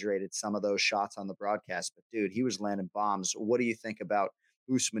over-exaggerated some of those shots on the broadcast, but dude, he was landing bombs. What do you think about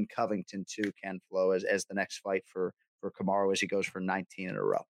Usman Covington too, Ken Flo, as the next fight for Kamaru as he goes for 19 in a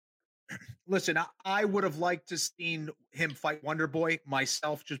row? Listen, I would have liked to seen him fight Wonder Boy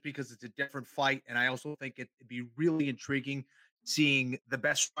myself, just because it's a different fight, and I also think it'd be really intriguing seeing the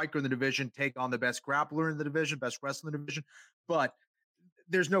best striker in the division take on the best grappler in the division, best wrestler in the division. But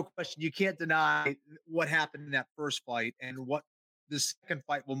there's no question. You can't deny what happened in that first fight and what the second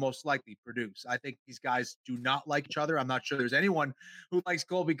fight will most likely produce. I think these guys do not like each other. I'm not sure there's anyone who likes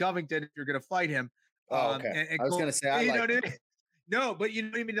Colby Covington if you're going to fight him. Okay. I was going to say, I like him. No, but you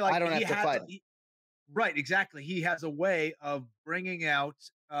know what I mean? Like, I don't have to fight him. Right, exactly. He has a way of bringing out,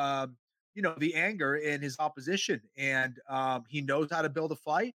 the anger in his opposition. And he knows how to build a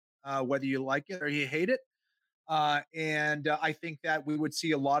fight, whether you like it or you hate it. And I think that we would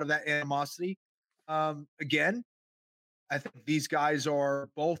see a lot of that animosity. Again, I think these guys are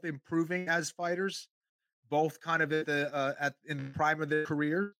both improving as fighters, both kind of in the prime of their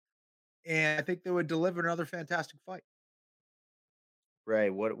career, and I think they would deliver another fantastic fight. Ray,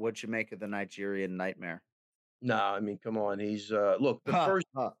 what'd you make of the Nigerian Nightmare? No, I mean, come on. He's look,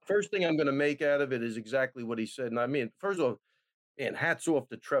 the first thing I'm going to make out of it is exactly what he said. And I mean, first of all, And hats off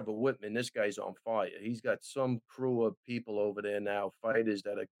to Trevor Whitman. This guy's on fire. He's got some crew of people over there now, fighters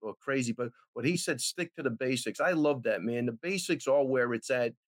that are crazy. But what he said, stick to the basics. I love that, man. The basics are where it's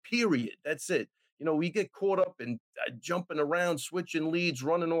at, period. That's it. We get caught up in jumping around, switching leads,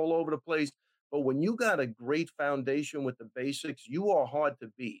 running all over the place. But when you got a great foundation with the basics, you are hard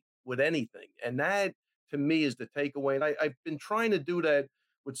to beat with anything. And that, to me, is the takeaway. And I've been trying to do that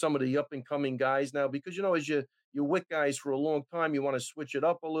with some of the up and coming guys now because, as you're with guys for a long time, you want to switch it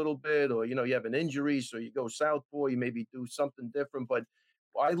up a little bit, or, you have an injury, so you go southpaw, you maybe do something different. But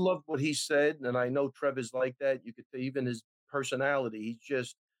I love what he said, and I know Trevor's like that. You could even his personality. He's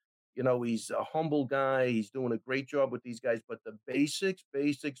just, he's a humble guy. He's doing a great job with these guys. But the basics,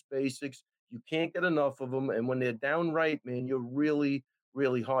 basics, basics, you can't get enough of them. And when they're downright, man, you're really,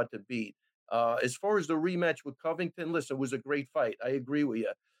 really hard to beat. As far as the rematch with Covington, listen, it was a great fight. I agree with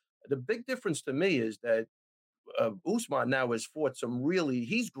you. The big difference to me is that Usman now has fought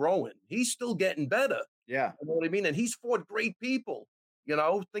he's growing. He's still getting better. Yeah. You know what I mean? And he's fought great people.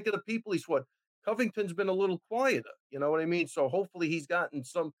 Think of the people he's fought. Covington's been a little quieter. You know what I mean? So hopefully he's gotten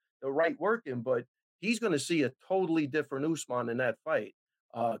the right work in, but he's going to see a totally different Usman in that fight.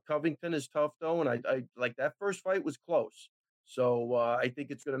 Covington is tough though, and I like that first fight was close. So I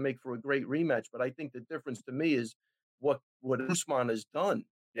think it's going to make for a great rematch. But I think the difference to me is what Usman has done.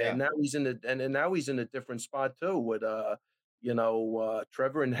 Yeah. And now he's in now he's in a different spot too with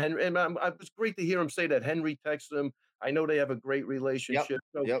Trevor and Henry. And it was great to hear him say that Henry texted him. I know they have a great relationship.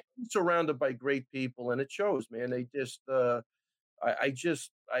 So he's surrounded by great people, and it shows, man. They just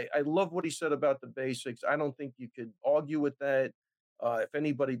I love what he said about the basics. I don't think you could argue with that. If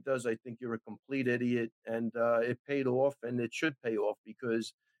anybody does, I think you're a complete idiot. And it paid off, and it should pay off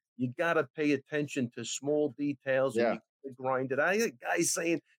because you got to pay attention to small details. Yeah. And you grind it. I hear guys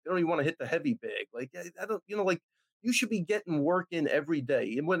saying they don't even want to hit the heavy bag. Like I don't, like you should be getting work in every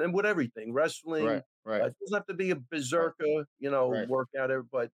day and with everything, wrestling. Right. It doesn't have to be a berserker, workout,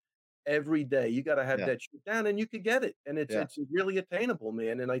 but every day you got to have that shit down, and you could get it, and it's really attainable,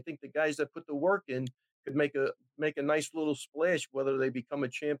 man. And I think the guys that put the work in could make a nice little splash, whether they become a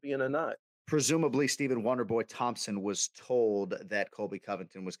champion or not. Presumably, Stephen Wonderboy Thompson was told that Colby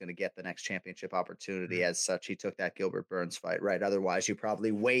Covington was going to get the next championship opportunity. As such, he took that Gilbert Burns fight, right? Otherwise, you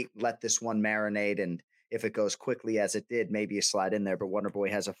probably wait, let this one marinate, and if it goes quickly as it did, maybe you slide in there. But Wonderboy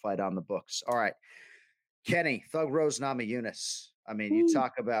has a fight on the books. All right, Kenny, Thug Rose Namajunas. I mean, you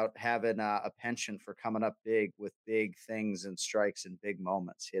talk about having a penchant for coming up big with big things and strikes and big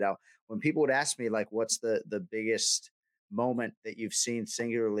moments. When people would ask me, like, what's the biggest moment that you've seen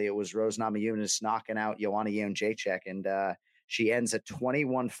singularly, it was Rose Namajunas knocking out Joanna Jędrzejczyk, and she ends a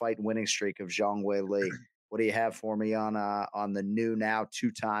 21 fight winning streak of Zhang Weili. What do you have for me on the new now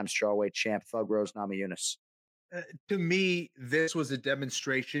 2-time strawweight champ Thug Rose Namajunas? To me, this was a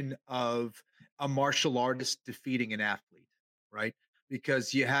demonstration of a martial artist defeating an athlete, right?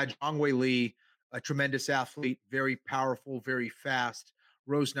 Because you had Zhang Weili, a tremendous athlete, very powerful, very fast.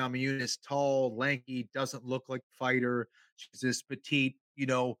 Rose Namajunas, tall, lanky, doesn't look like a fighter. She's this petite,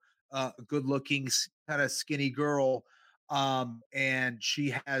 good-looking, kind of skinny girl, and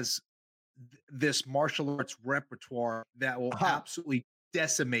she has this martial arts repertoire that will absolutely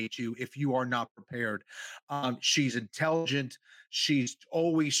decimate you if you are not prepared. She's intelligent. She's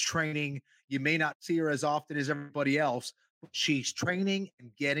always training. You may not see her as often as everybody else, but she's training and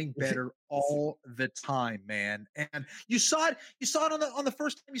getting better all the time, man. And you saw it on the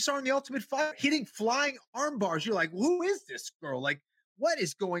first time you saw her in the Ultimate Fight, hitting flying arm bars. You're like, who is this girl? Like, what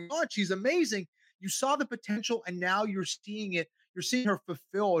is going on? She's amazing. You saw the potential, and now you're seeing it. You're seeing her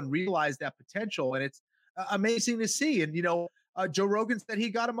fulfill and realize that potential, and it's amazing to see. And Joe Rogan said he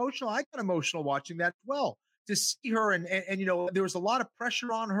got emotional. I got emotional watching that as well, to see her, and there was a lot of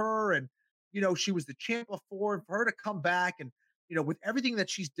pressure on her, and she was the champ before, and for her to come back, and with everything that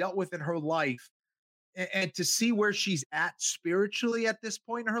she's dealt with in her life, and to see where she's at spiritually at this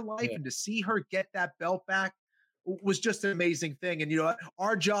point in her life, and to see her get that belt back was just an amazing thing. And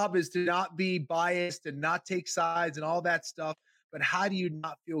our job is to not be biased and not take sides and all that stuff. But how do you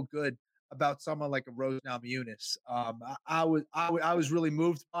not feel good about someone like a Rose Namajunas? I was really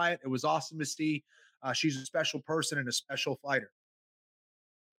moved by it. It was awesome to see. She's a special person and a special fighter.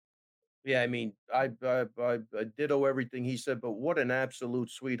 Yeah, I mean, I ditto everything he said, but what an absolute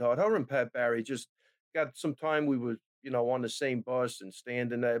sweetheart. Her and Pat Barry just got some time. We were, on the same bus and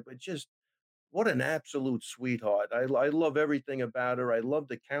standing there, but just what an absolute sweetheart. I love everything about her. I love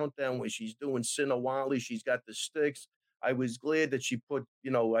the countdown when she's doing Sinawali. She's got the sticks. I was glad that she put,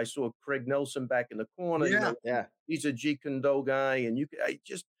 I saw Craig Nelson back in the corner. Yeah. He's a Jeet Kune Do guy. And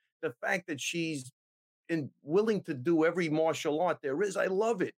the fact that she's willing to do every martial art there is. I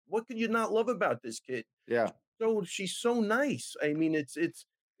love it. What could you not love about this kid? Yeah. So she's so nice. I mean,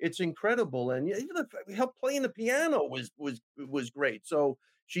 it's incredible, and even her playing the piano was great. So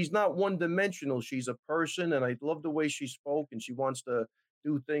she's not one dimensional. She's a person, and I love the way she spoke, and she wants to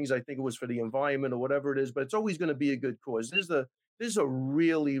do things. I think it was for the environment or whatever it is, but it's always going to be a good cause. There's a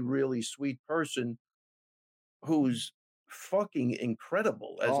really, really sweet person who's fucking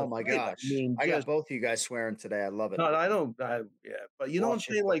incredible as Oh a my fighter. gosh. I mean, I got just both of you guys swearing today. I love it. no, I don't. Yeah, but you know what I'm Watch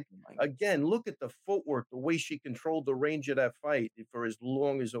your saying? Like, fucking language. again, look at the footwork, the way she controlled the range of that fight for as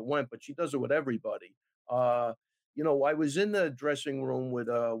long as it went. But she does it with everybody. Uh, I was in the dressing room with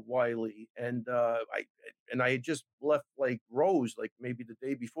Wiley, and I had just left like Rose, like maybe the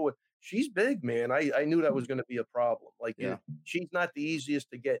day before. She's big, man. I knew that was going to be a problem. Like, Yeah. she's not the easiest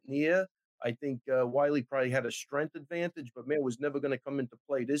to get near. I think Wiley probably had a strength advantage, but man, it was never going to come into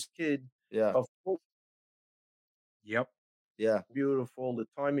play. This kid, Yeah. Yep. Yeah. Beautiful. The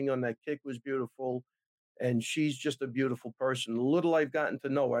timing on that kick was beautiful, and she's just a beautiful person. Little I've gotten to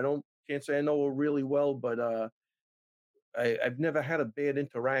know her. Can't say I know her really well, but I've never had a bad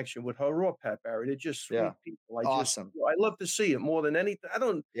interaction with her or Pat Barry. They're just sweet people. Awesome. I love to see it more than anything. I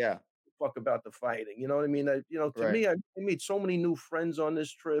don't Yeah. fuck about the fighting. You know what I mean? To Right. me, I made so many new friends on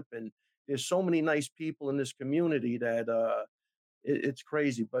this trip, and there's so many nice people in this community that it's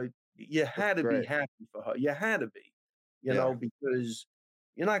crazy. But you had to be great. happy for her. You had to be, Yeah. because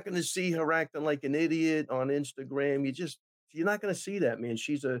you're not going to see her acting like an idiot on Instagram. You're not going to see that, man.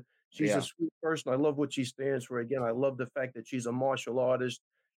 She's a Yeah. sweet person. I love what she stands for. Again, I love the fact that she's a martial artist,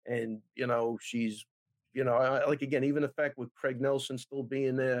 and she's, like, again, even the fact with Craig Nelson still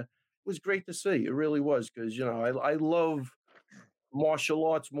being there was great to see. It really was, because I love martial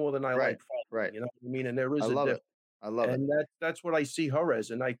arts more than I Right. like fighting. Right. You know what I mean? And there is I a love it. difference. I love it. And that's what I see her as,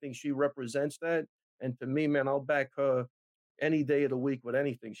 and I think she represents that. And to me, man, I'll back her any day of the week with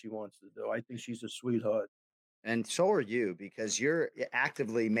anything she wants to do. I think she's a sweetheart. And so are you, because you're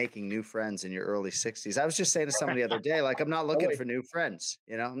actively making new friends in your early 60s. I was just saying to somebody the other day, like, I'm not looking for new friends.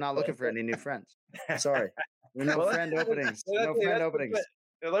 I'm not looking for any new friends. Sorry. No Well, friend openings. well, No that's friend the openings.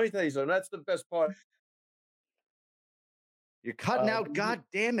 let me tell you something. That's the best part. You're cutting out. God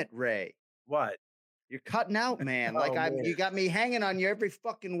damn it, Ray. What? You're cutting out, man. Like, Oh, man. you got me hanging on your every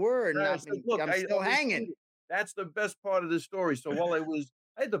fucking word. And No, I'm so look, still hanging. That's the best part of the story. So while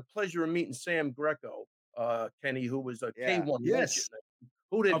I had the pleasure of meeting Sam Greco, Kenny, who was a Yeah. K1 Yes. legend.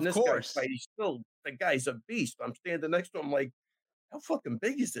 Who didn't Of this course. guy fight? The guy's a beast. I'm standing next to him like, how fucking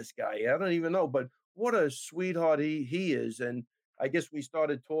big is this guy? I don't even know, but what a sweetheart he is. And I guess we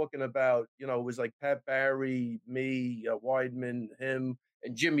started talking about, it was like Pat Barry, me, Weidman, him,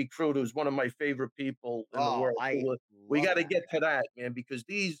 and Jimmy Crude, who's one of my favorite people in the world. We got to get to that, man, because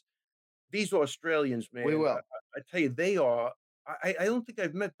these Australians, man, We will. I tell you, they are. I don't think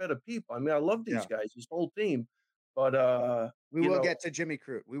I've met better people. I mean, I love these guys, this whole team, but we will get to Jimmy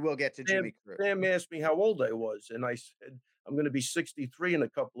Crude. We will get to Jimmy Crude. Sam asked me how old I was, and I said I'm going to be 63 in a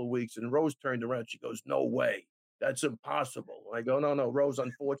couple of weeks. And Rose turned around. She goes, "No way, that's impossible." And I go, "No, Rose.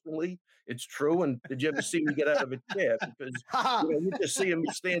 Unfortunately, it's true." And did you ever see me get out of a chair? Because you just see me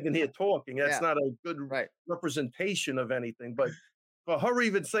standing here talking. That's not a good representation of anything. But for her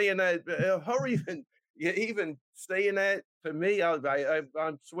even saying that, even saying that to me,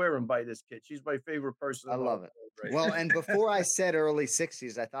 I'm swearing by this kid. She's my favorite person. I love it. Right? Well, and before I said early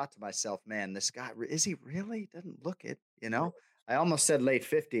 60s, I thought to myself, man, this guy, is he really? Doesn't look it, I almost said late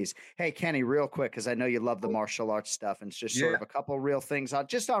 50s. Hey, Kenny, real quick, because I know you love the martial arts stuff, and it's just sort of a couple real things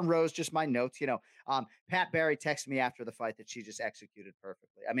just on Rose, just my notes. Pat Barry texted me after the fight that she just executed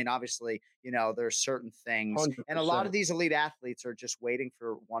perfectly. I mean, obviously, there's certain things, 100%. and a lot of these elite athletes are just waiting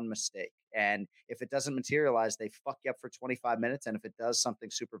for one mistake. And if it doesn't materialize, they fuck you up for 25 minutes. And if it does, something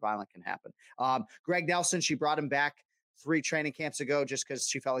super violent can happen. Greg Nelson, she brought him back 3 training camps ago just because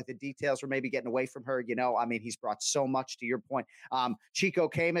she felt like the details were maybe getting away from her. I mean, he's brought so much, to your point. Chico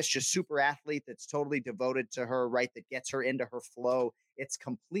Camus, just super athlete that's totally devoted to her, right? That gets her into her flow. It's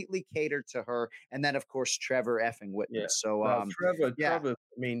completely catered to her. And then, of course, Trevor effing Whitman. Yeah. So, Trevor,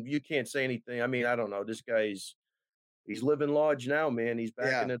 I mean, you can't say anything. I mean, I don't know. This guy's he's living large now, man. He's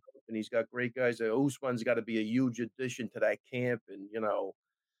backing it up, and he's got great guys. Usman's got to be a huge addition to that camp. And,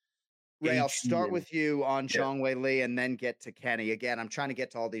 Ray, I'll start and with you on yeah. Zhang Weili and then get to Kenny. Again, I'm trying to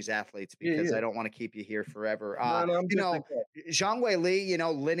get to all these athletes because Yeah. I don't want to keep you here forever. No, I'm you good to know, go. Zhang Weili,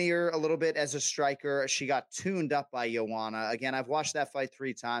 linear a little bit as a striker. She got tuned up by Joanna. Again, I've watched that fight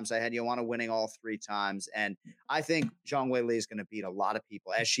 3 times. I had Joanna winning all 3 times. And I think Zhang Weili is going to beat a lot of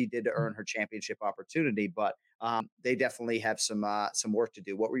people, as she did to earn her championship opportunity. But they definitely have some work to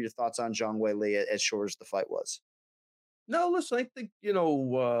do. What were your thoughts on Zhang Weili as short as the fight was? No, listen, I think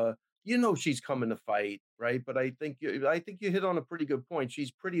she's coming to fight, right? But I think you hit on a pretty good point.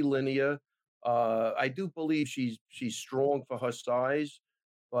 She's pretty linear. I do believe she's strong for her size,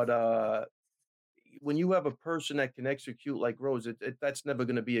 but when you have a person that can execute like Rose, that's never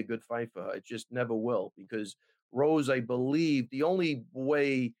going to be a good fight for her. It just never will, because Rose, I believe, the only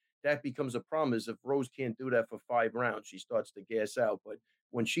way that becomes a problem is if Rose can't do that for 5 rounds, she starts to gas out. But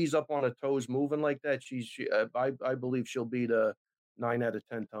when she's up on her toes, moving like that, I believe she'll beat her 9 out of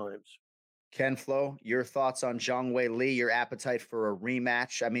 10 times. Ken Flo, your thoughts on Zhang Weili, your appetite for a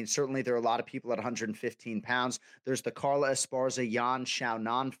rematch? I mean, certainly there are a lot of people at 115 pounds. There's the Carla Esparza-Yan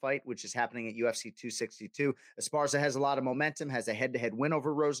Xiaonan fight, which is happening at UFC 262. Esparza has a lot of momentum, has a head-to-head win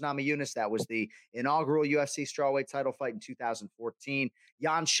over Rose Namajunas. That was the inaugural UFC strawweight title fight in 2014.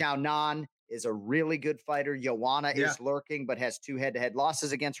 Yan Xiaonan is a really good fighter. Joanna is lurking, but has 2 head-to-head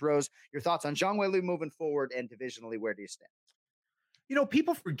losses against Rose. Your thoughts on Zhang Weili moving forward, and divisionally, where do you stand?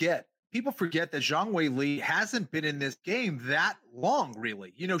 People forget that Zhang Weili hasn't been in this game that long,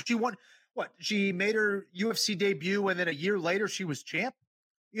 really. She won she made her UFC debut, and then a year later she was champ.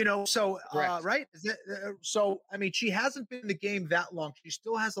 Right? So I mean, she hasn't been in the game that long. She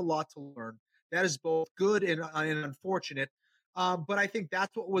still has a lot to learn. That is both good and unfortunate. But I think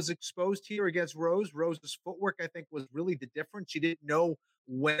that's what was exposed here against Rose. Rose's footwork, I think, was really the difference. She didn't know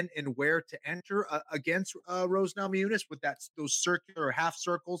when and where to enter against Rose Namajunas with those circular or half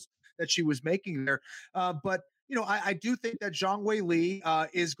circles that she was making there. But I do think that Zhang Weili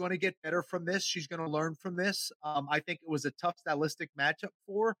is going to get better from this. She's going to learn from this. I think it was a tough stylistic matchup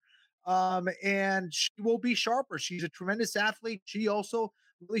for her. And she will be sharper. She's a tremendous athlete. She also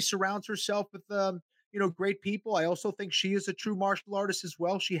really surrounds herself with great people. I also think she is a true martial artist as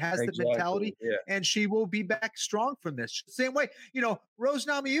well. She has the mentality, and she will be back strong from this. Same way, Rose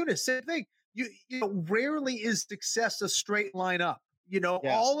Namajunas, same thing. Rarely is success a straight line up.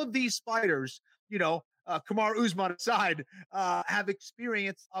 All of these fighters, Kamaru Usman aside, have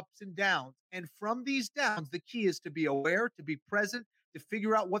experienced ups and downs. And from these downs, the key is to be aware, to be present, to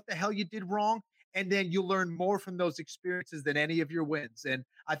figure out what the hell you did wrong. And then you learn more from those experiences than any of your wins. And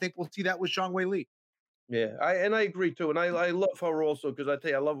I think we'll see that with Zhang Weili. Yeah, I agree too, and I love her also, because I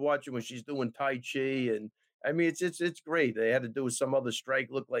tell you, I love watching when she's doing Tai Chi, and I mean it's great. They had to do some other strike,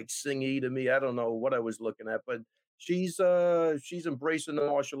 look like Singy to me. I don't know what I was looking at, but she's embracing the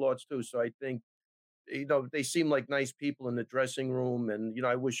martial arts too. So I think they seem like nice people in the dressing room, and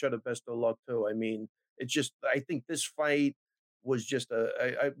I wish her the best of luck too. I mean, it's just I think this fight was just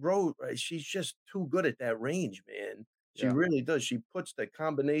she's just too good at that range, man. She really does. She puts the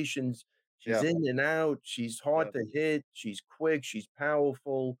combinations. She's in and out. She's hard to hit. She's quick. She's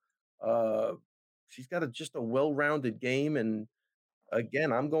powerful. She's got just a well-rounded game. And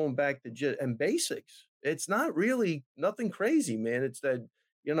again, I'm going back to and basics. It's not really nothing crazy, man. It's that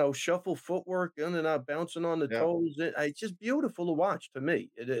shuffle footwork, in and out, bouncing on the toes. It's just beautiful to watch. To me,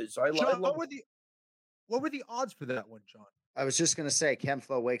 it is. John, what were the odds for that one, John? I was just going to say, Ken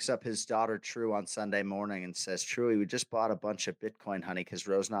Flo wakes up his daughter, True, on Sunday morning and says, True, we just bought a bunch of Bitcoin, honey, because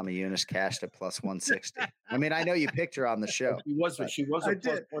Rose Namajunas cashed at plus 160. I mean, I know you picked her on the show. She was a plus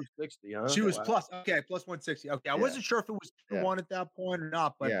 160, huh? She was plus 160. Okay, I wasn't sure if it was one at that point or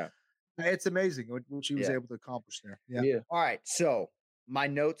not, but it's amazing what she was able to accomplish there. Yeah. All right, so my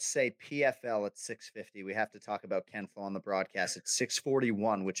notes say PFL at 6:50. We have to talk about Ken Flo on the broadcast at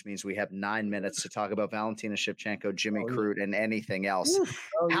 6:41, which means we have 9 minutes to talk about Valentina Shevchenko, Jimmy Crute, and anything else.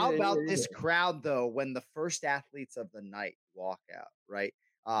 How about this crowd, though, when the first athletes of the night walk out, right?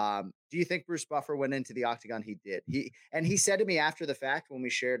 Do you think Bruce Buffer went into the octagon? He did. He said to me after the fact, when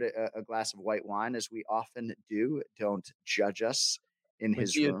we shared a glass of white wine, as we often do, don't judge us. In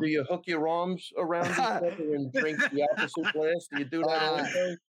his room. Do you hook your arms around each other and drink the opposite glass? Do you do that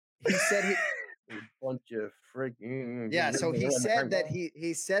also? He said bunch of freaking So he said that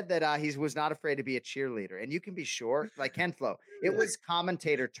he said that he was not afraid to be a cheerleader, and you can be sure, like Ken Flo, it was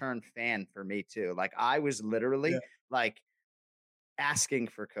commentator turned fan for me too. Like I was literally like asking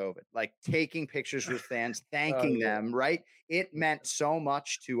for COVID, like taking pictures with fans, thanking them. Right, it meant so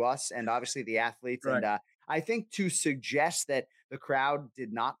much to us, and obviously the athletes, and I think to suggest that the crowd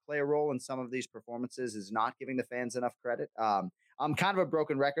did not play a role in some of these performances is not giving the fans enough credit. I'm kind of a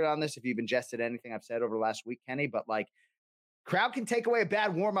broken record on this if you've ingested anything I've said over the last week, Kenny, but like crowd can take away a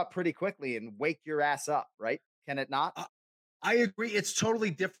bad warm up pretty quickly and wake your ass up, right? Can it not? I agree. It's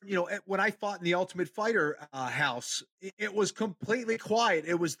totally different. When I fought in the Ultimate Fighter house, it was completely quiet.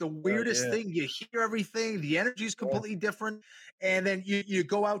 It was the weirdest thing. You hear everything. The energy is completely different. And then you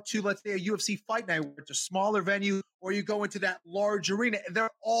go out to, let's say, a UFC fight night where it's a smaller venue, or you go into that large arena. They're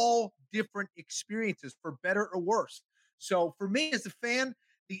all different experiences, for better or worse. So for me as a fan,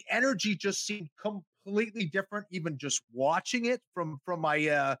 the energy just seemed completely different, even just watching it from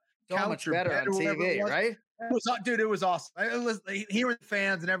my couch or bed or whatever it was. Right? It was, dude, it was awesome. Hearing the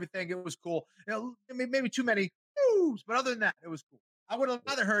fans and everything, it was cool. Maybe too many whoos, but other than that, it was cool. I would have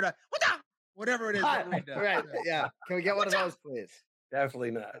rather heard a whatever it is. Right. Yeah. Can we get one of those, please? Definitely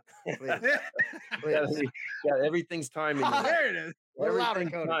not. Please. Yeah, everything's timing. There it is. We're louder,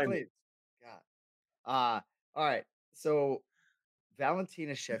 Cody, please. God. All right. So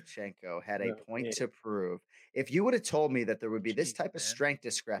Valentina Shevchenko had a point to prove. If you would have told me that there would be this type of strength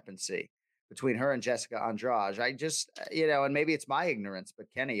discrepancy between her and Jessica Andrade, I just, and maybe it's my ignorance, but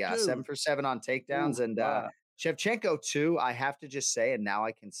Kenny, 7 for 7 on takedowns. And Shevchenko, too, I have to just say, and now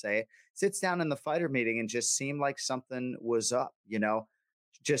I can say it, sits down in the fighter meeting and just seemed like something was up,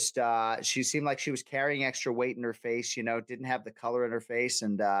 just she seemed like she was carrying extra weight in her face, didn't have the color in her face,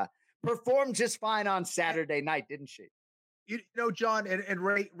 and performed just fine on Saturday night, didn't she? John, and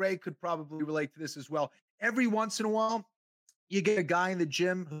Ray could probably relate to this as well. Every once in a while, you get a guy in the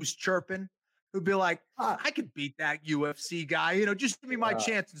gym who's chirping, who'd be like, I could beat that UFC guy. Just give me my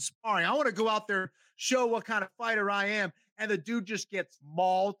chance in sparring. I want to go out there, show what kind of fighter I am. And the dude just gets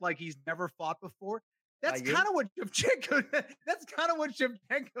mauled like he's never fought before. That's kind of what Shevchenko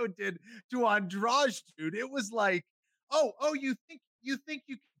did to Andrade, dude. It was like, oh, you think you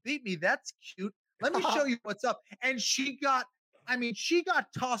can beat me? That's cute. Let me show you what's up. And she got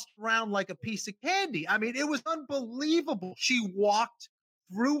tossed around like a piece of candy. I mean, it was unbelievable. She walked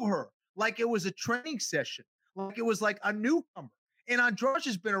through her like it was a training session, like it was like a newcomer. And Andrade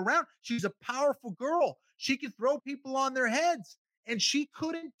has been around. She's a powerful girl. She could throw people on their heads. And she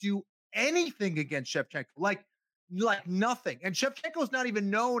couldn't do anything against Shevchenko, like nothing. And Shevchenko's not even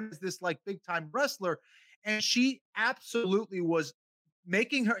known as this like big time wrestler. And she absolutely was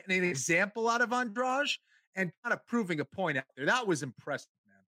making her an example out of Andrade and kind of proving a point out there. That was impressive,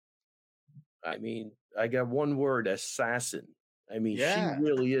 man. I mean, I got one word: assassin. I mean, Yeah. she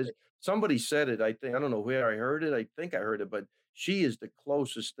really is. Somebody said it. I think, I don't know where I heard it. I think I heard it, but she is the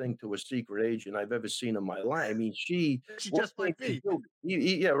closest thing to a secret agent I've ever seen in my life. I mean, she just might be.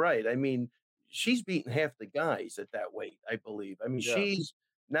 Yeah, right. I mean, she's beating half the guys at that weight, I believe. I mean, she's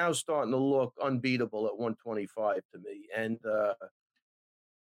now starting to look unbeatable at 125 to me. And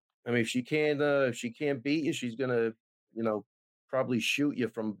I mean, if she can't beat you, she's gonna, probably shoot you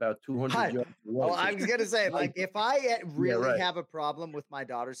from about 200 yards away. Well, I was gonna say, like, if I really have a problem with my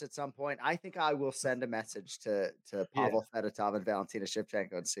daughters at some point, I think I will send a message to Pavel Fedotov and Valentina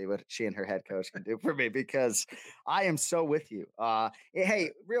Shevchenko and see what she and her head coach can do for me, because I am so with you.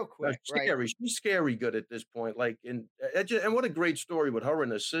 Hey, real quick, scary. She's scary good at this point. Like, and what a great story with her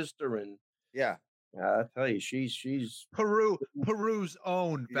and her sister. And I tell you, she's Peru's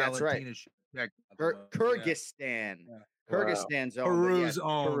own Valentina Shevchenko. Kyrgyzstan. Kyrgyzstan's own. Peru's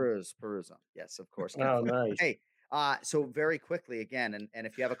own. Peru's own. Yes, of course. Oh, nice. Hey, so very quickly again, and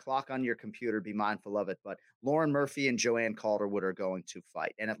if you have a clock on your computer, be mindful of it. But Lauren Murphy and Joanne Calderwood are going to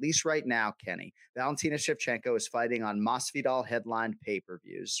fight. And at least right now, Kenny, Valentina Shevchenko is fighting on Masvidal headlined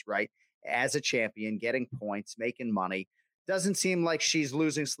pay-per-views, right? As a champion, getting points, making money. Doesn't seem like she's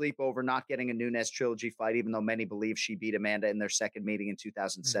losing sleep over not getting a Nunes trilogy fight, even though many believe she beat Amanda in their second meeting in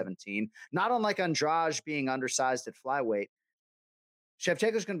 2017. Not unlike Andrade being undersized at flyweight,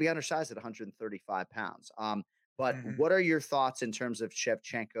 Shevchenko's going to be undersized at 135 pounds. But what are your thoughts in terms of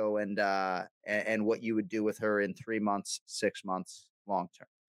Shevchenko and what you would do with her in 3 months, 6 months, long term?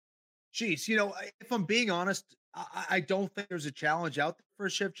 Jeez, if I'm being honest, I don't think there's a challenge out there for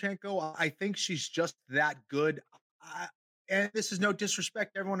Shevchenko. I think she's just that good. And this is no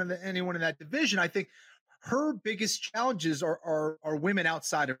disrespect to anyone in that division. I think her biggest challenges are women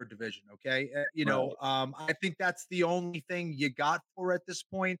outside of her division. Okay. I think that's the only thing you got for her at this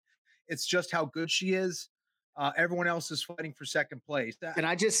point. It's just how good she is. Everyone else is fighting for second place. Can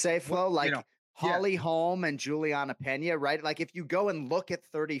I just say, Flo, Holly Holm and Juliana Pena, right? Like if you go and look at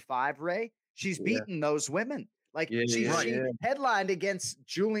 35, Ray, she's beaten those women. Like Yeah, she headlined against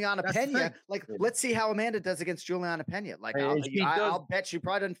Juliana Pena. Like, let's see how Amanda does against Juliana Pena. Like, I'll bet she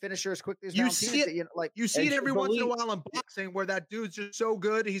probably doesn't finish her as quickly as you Valentina. see it. You know, like you see it every once in a while in boxing where that dude's just so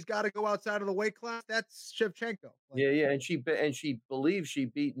good he's got to go outside of the weight class. That's Shevchenko. Like, and she believes she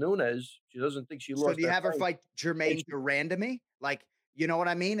beat Nunes. She doesn't think she lost. So do you have her fight Jermaine Durandamy? Like, you know what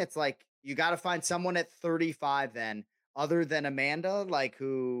I mean? It's like you got to find someone at 35 then, other than Amanda, like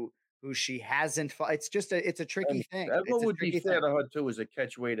who she hasn't fought. It's just it's a tricky thing. What would be fair to her too is a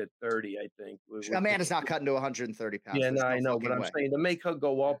catch weight at 30. I think Amanda's not cutting to 130 pounds. Yeah, no, I know, but I'm saying to make her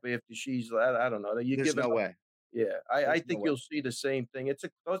go up after she's I don't know. There's no way. Yeah, I think you'll see the same thing.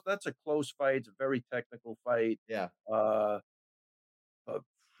 That's a close fight. It's a very technical fight. Yeah.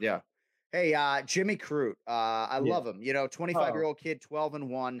 Yeah. Hey, Jimmy Crute. I love him. You know, 25-year-old kid,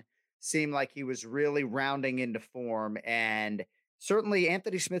 12-1, seemed like he was really rounding into form. And certainly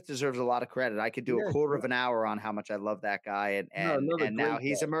Anthony Smith deserves a lot of credit. I could do a quarter of an hour on how much I love that guy. And now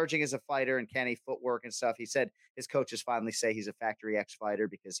he's emerging as a fighter, and Kenny footwork and stuff. He said his coaches finally say he's a factory X fighter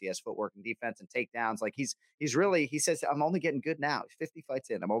because he has footwork and defense and takedowns. Like he's really, he says, I'm only getting good now. He's 50 fights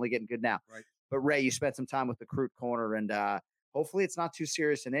in. I'm only getting good now. Right. But Ray, you spent some time with the Crute corner, and hopefully it's not too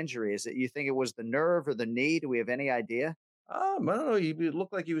serious an injury. Is it, you think it was the nerve or the knee? Do we have any idea? I don't know. He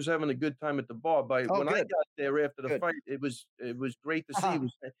looked like he was having a good time at the bar. But when I got there after the fight, it was great to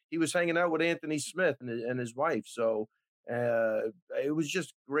see. He was hanging out with Anthony Smith and his wife. So it was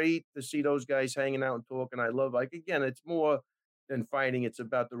just great to see those guys hanging out and talking. I love, like, again, it's more than fighting. It's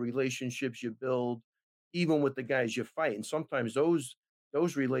about the relationships you build, even with the guys you fight. And sometimes those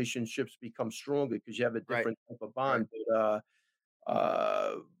relationships become stronger because you have a different type of bond. But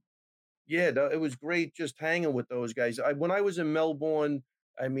it was great just hanging with those guys. When I was in Melbourne,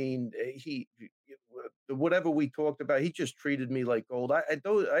 I mean, whatever we talked about, he just treated me like gold.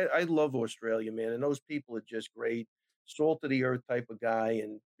 I love Australia, man, and those people are just great, salt of the earth type of guy,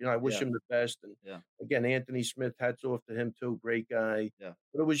 and I wish him the best. And again, Anthony Smith, hats off to him too, great guy. Yeah,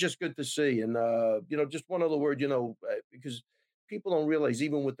 but it was just good to see. And just one other word, because people don't realize,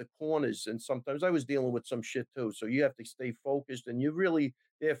 even with the corners, and sometimes I was dealing with some shit too. So you have to stay focused, and you're really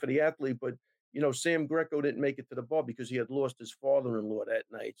there for the athlete. But Sam Greco didn't make it to the bar because he had lost his father-in-law that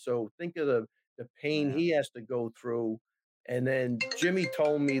night. So think of the pain he has to go through. And then Jimmy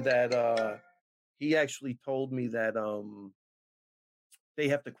told me that he actually told me that they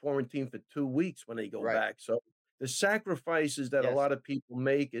have to quarantine for 2 weeks when they go back. So the sacrifices that a lot of people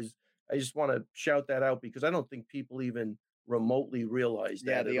make is, I just want to shout that out because I don't think people even remotely realize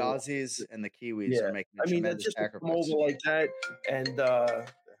that. Yeah, the Aussies and the Kiwis are making a tremendous sacrifice. Come over like that, and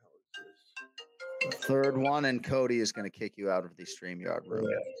third one, and Cody is going to kick you out of the StreamYard room.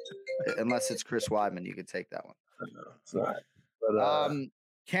 Unless it's Chris Weidman, you could take that one. No, it's not. But,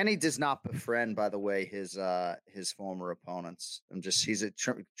 Kenny does not befriend, by the way, his former opponents. He's a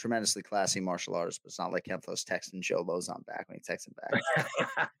tremendously classy martial artist, but it's not like Kempflo's texting Joe Lozon back when he texts him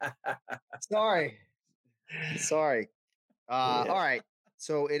back. Sorry. All right.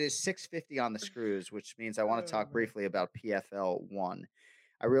 So it is 6:50 on the screws, which means I want to talk briefly about PFL 1.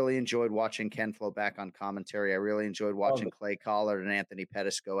 I really enjoyed watching Ken Flo back on commentary. I really enjoyed watching Clay Collard and Anthony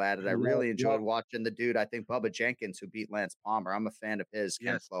Pettis go at it. I really enjoyed watching the dude, I think Bubba Jenkins, who beat Lance Palmer. I'm a fan of his,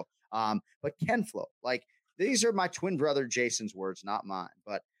 Ken Flo. But Ken Flo, like, these are my twin brother Jason's words, not mine.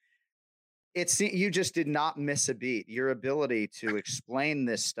 But you just did not miss a beat. Your ability to explain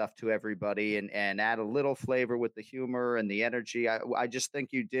this stuff to everybody and add a little flavor with the humor and the energy. I just think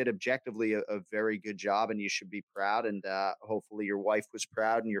you did objectively a very good job, and you should be proud. And hopefully your wife was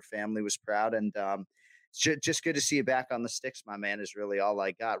proud and your family was proud. And it's just good to see you back on the sticks, my man, is really all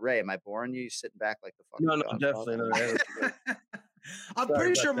I got. Ray, am I boring you? Sitting back like the fucking No, definitely not. I'm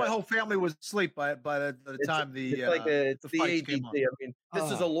pretty sure my whole family was asleep by the time the fights came on. I mean,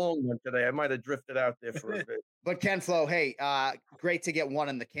 this is a long one today. I might have drifted out there for a bit. But Ken Flo, hey, great to get one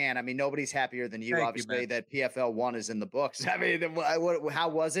in the can. I mean, nobody's happier than you, obviously, that PFL 1 is in the books. I mean, how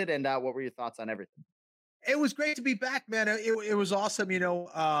was it, and what were your thoughts on everything? It was great to be back, man. It was awesome.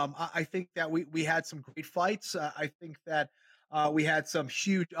 I think that we had some great fights. I think that we had some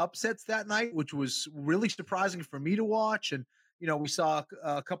huge upsets that night, which was really surprising for me to watch. And we saw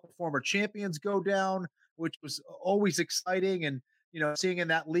a couple former champions go down, which was always exciting. And, seeing in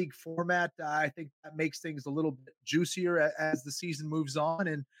that league format, I think that makes things a little bit juicier as the season moves on.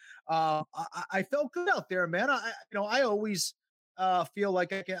 And I felt good out there, man. I always feel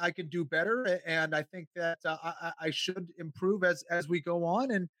like I can do better. And I think that I should improve as we go on.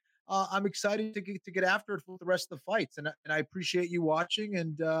 And I'm excited to get after it for the rest of the fights. And I appreciate you watching.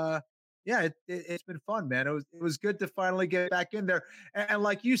 And yeah, it's been fun, man. It was good to finally get back in there. And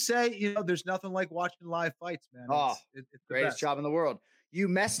like you say, there's nothing like watching live fights, man. Oh, It's the greatest best. job in the world. You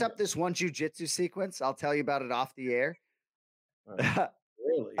messed up this one jujitsu sequence. I'll tell you about it off the air.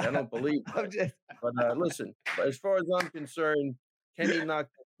 Really? I don't believe that. But listen, as far as I'm concerned, Kenny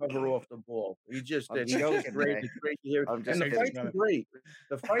knocked the cover off the ball. He just did. He was great. It's great to hear. And the fights were great.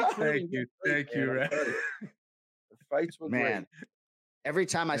 The fights really were great. Thank you, Ray. The fights were great. Every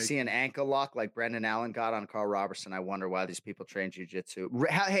time I see an ankle lock like Brendan Allen got on Carl Robertson, I wonder why these people train jiu-jitsu.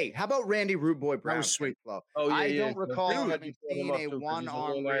 Hey, how about Randy Rude Boy Brown? That was sweet. Oh, yeah, I don't recall having seen a too,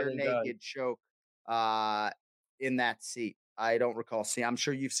 one-arm rear naked choke in that seat. I don't recall seeing. I'm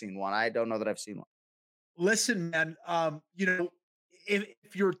sure you've seen one. I don't know that I've seen one. Listen, man,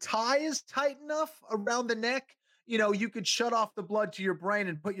 if your tie is tight enough around the neck, you could shut off the blood to your brain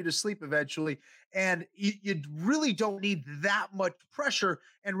and put you to sleep eventually. And you really don't need that much pressure.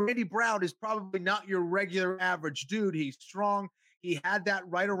 And Randy Brown is probably not your regular average dude. He's strong. He had that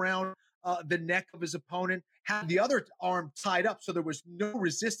right around the neck of his opponent, had the other arm tied up. So there was no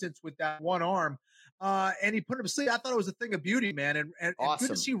resistance with that one arm. And he put him to sleep. I thought it was a thing of beauty, man. And awesome.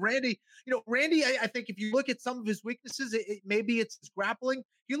 Good to see Randy. Randy, I think if you look at some of his weaknesses, maybe it's his grappling.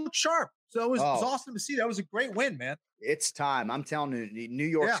 He looked sharp. So it was awesome to see. That was a great win, man. It's time. I'm telling you, New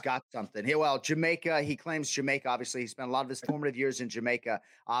York's got something. Jamaica, he claims Jamaica. Obviously, he spent a lot of his formative years in Jamaica,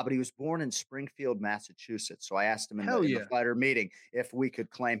 but he was born in Springfield, Massachusetts. So I asked him in the fighter meeting if we could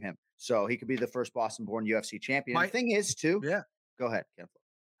claim him. So he could be the first Boston-born UFC champion. The thing is, too. Yeah. Go ahead, Ken.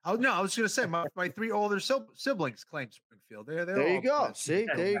 Oh, no, I was going to say my three older siblings claim Springfield. There you go. See,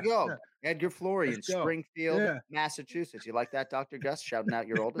 there you go. Yeah. Edgar Florian, Springfield, Massachusetts. You like that, Dr. Gus? Shouting out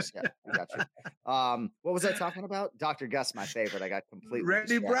your oldest? Yeah, we got you. What was I talking about? Dr. Gus, my favorite. I got completely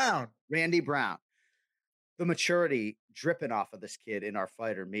Randy Brown. Randy Brown. The maturity dripping off of this kid in our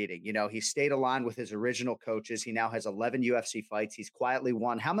fighter meeting. He stayed aligned with his original coaches. He now has 11 UFC fights. He's quietly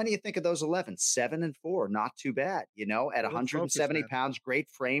won. How many do you think of those 11? 7-4. Not too bad. At 170 pounds, great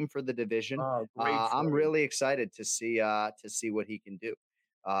frame for the division. I'm really excited to see what he can do.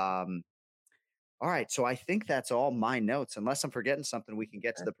 All right, so I think that's all my notes. Unless I'm forgetting something, we can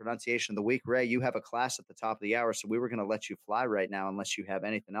get to the pronunciation of the week. Ray, you have a class at the top of the hour, so we were going to let you fly right now unless you have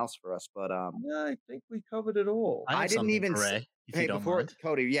anything else for us. But yeah, I think we covered it all. I didn't even say before mind.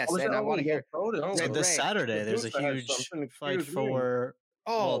 Cody. Yes, and I want to hear Cody. So this Saturday, there's a huge fight for.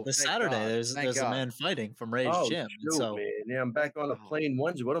 This Saturday, there's a man fighting from Ray's gym. So man. Yeah, I'm back on a plane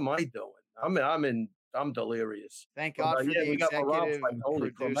Wednesday. What am I doing? I'm delirious. Thank God for the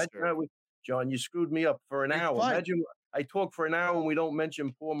executive producer. John, you screwed me up for an hour. Imagine I talk for an hour and we don't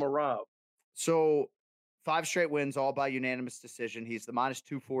mention poor Marab. So 5 straight wins, all by unanimous decision. He's the minus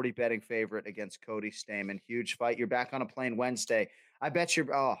 240 betting favorite against Cody Stamann. Huge fight. You're back on a plane Wednesday. I bet you're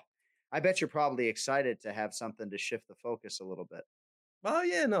probably excited to have something to shift the focus a little bit. Oh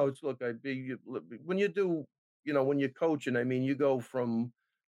yeah, no, when you do, when you're coaching, you go from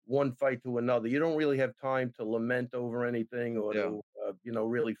one fight to another. You don't really have time to lament over anything or to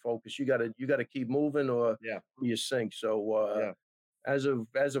really focus. You gotta keep moving or you sink. So as of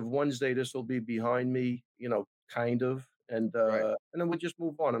Wednesday, this will be behind me, kind of, and then we just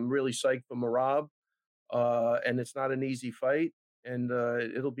move on. I'm really psyched for Marab, and it's not an easy fight, and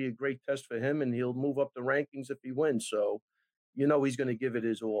it'll be a great test for him, and he'll move up the rankings if he wins. So he's going to give it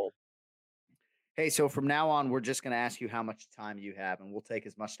his all. Hey, so from now on, we're just going to ask you how much time you have, and we'll take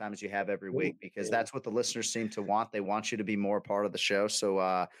as much time as you have every week because that's what the listeners seem to want. They want you to be more a part of the show.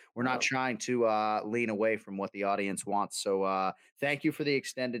 So we're not trying to lean away from what the audience wants. So thank you for the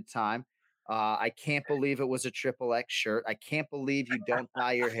extended time. I can't believe it was a XXX shirt. I can't believe you don't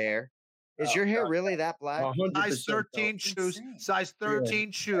dye your hair. Is your hair really that black? Size 13 shoes. Size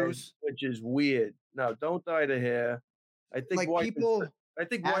 13 shoes. Which is weird. No, don't dye the hair. I think Weidman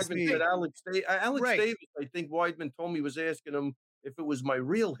said Alex Davis. I think Weidman told me was asking him if it was my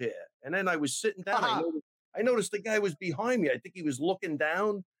real hair, and then I was sitting down. I noticed the guy was behind me. I think he was looking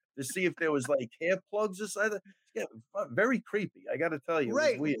down to see if there was like hair plugs or something. Yeah, very creepy. I got to tell you,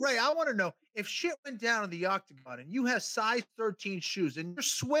 Ray, I want to know if shit went down in the octagon and you have size 13 shoes and you're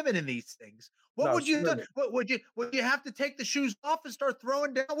swimming in these things. What would you do? Would you have to take the shoes off and start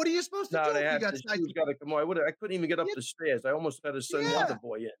throwing down? What are you supposed to do? The shoes got to come on. I couldn't even get up the stairs. I almost had to send Wonder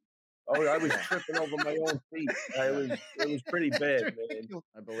Boy in. Oh, I was tripping over my own feet. It was pretty bad, man.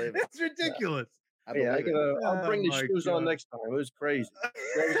 I believe it. It's ridiculous. I'll bring the shoes on next time. It was crazy.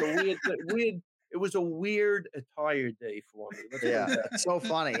 It was a weird attire day for me. It's so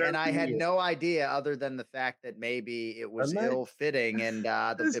funny. And I had no idea other than the fact that maybe it was ill-fitting. And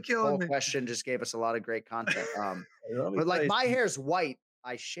the whole question just gave us a lot of great content. But like my hair's white.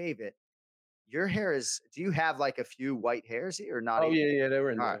 I shave it. your hair is. Do you have like a few white hairs here or not? Oh yeah, they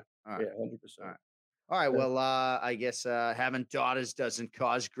were in all there. All right. Yeah, 100%. All right. Well, I guess having daughters doesn't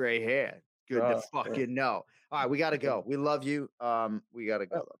cause gray hair. Good to fucking know. All right, we got to go. We love you. We got to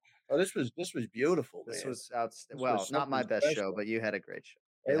go. Oh, this was beautiful. This man. was outstanding. Well, not my best show, but you had a great show.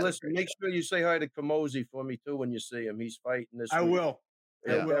 Hey, listen, make sure you say hi to Kamosi for me too when you see him. He's fighting this week. I will.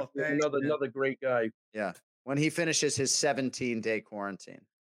 Yeah, I will. Another great guy. Yeah. When he finishes his 17-day quarantine.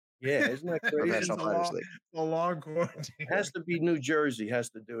 Yeah, isn't that crazy? It's a long quarantine. It has to be New Jersey has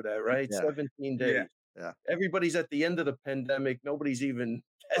to do that, right? Yeah. 17 days. Yeah. Everybody's at the end of the pandemic. Nobody's even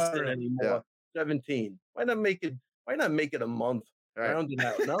tested anymore. 17. Why not make it a month? Right. Round it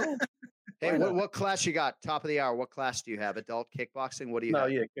out. No. Hey, what class you got? Top of the hour. What class do you have? Adult kickboxing? What do you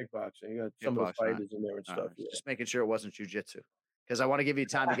have? Yeah, kickboxing. You got some of the fighters in there and stuff. Yeah. Just making sure it wasn't jujitsu. Because I want to give you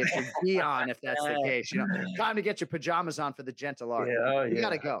time to get your gi on, if that's the case. Time to get your pajamas on for the gentle art. We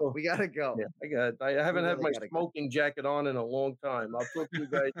gotta go. We gotta go. Yeah, I haven't had my smoking jacket on in a long time. I'll talk to you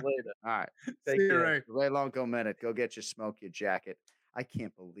guys later. All right. Take care. Ray Longo minute. Go get your smoke, your jacket. I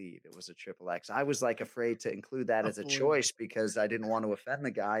can't believe it was a XXX. I was like afraid to include that as a choice because I didn't want to offend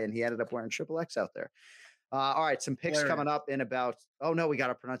the guy, and he ended up wearing XXX out there. All right, some picks coming up in about. Oh no, we got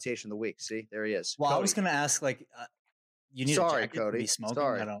our pronunciation of the week. See, there he is. Well, Cody. I was going to ask, like, you need a jacket Cody. to be smoking.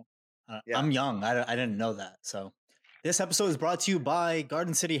 Sorry. I'm young. I didn't know that. So, this episode is brought to you by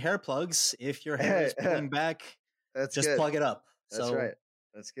Garden City Hair Plugs. If your hair is pulling back, just good. plug it up. That's right.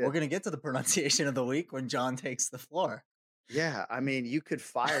 That's good. We're going to get to the pronunciation of the week when John takes the floor. Yeah, I mean, you could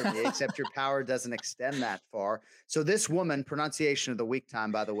fire me, except your power doesn't extend that far. So this woman, pronunciation of the week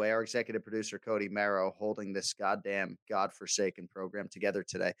time, by the way, our executive producer, Cody Marrow, holding this goddamn godforsaken program together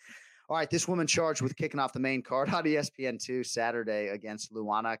today. All right, this woman charged with kicking off the main card on ESPN2 Saturday against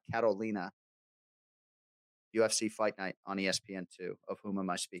Luana Carolina. UFC Fight Night on ESPN2. Of whom am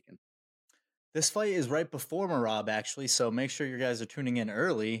I speaking? This fight is right before Marab, actually, so make sure you guys are tuning in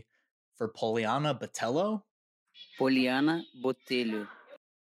early for Poliana Botelho. Poliana Botelho.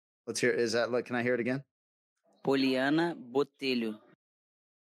 Let's hear. Can I hear it again? Poliana Botelho.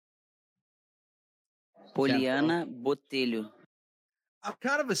 Poliana Botelho. I'm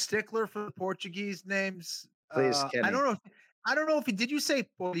kind of a stickler for the Portuguese names. Please, Kenny. I don't know if did you say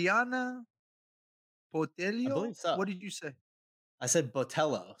Poliana Botelho? I believe so. What did you say? I said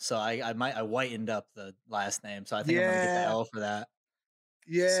Botelho, so I whitened up the last name, so I think I'm gonna get the L for that.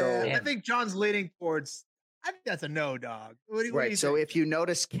 Yeah, so, I think John's leaning towards. I think that's a no, dog. What do you so think? if you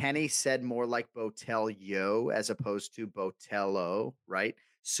notice, Kenny said more like Botelho as opposed to Botelho, right?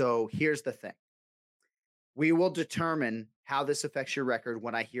 So here's the thing. We will determine how this affects your record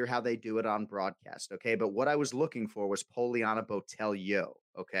when I hear how they do it on broadcast, okay? But what I was looking for was Poliana Botelho,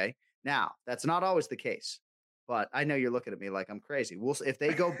 okay? Now, that's not always the case, but I know you're looking at me like I'm crazy. If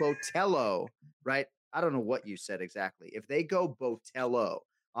they go Botelho, right? I don't know what you said exactly. If they go Botelho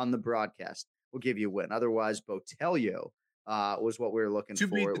on the broadcast, we'll give you a win. Otherwise, Botelho was what we were looking for. To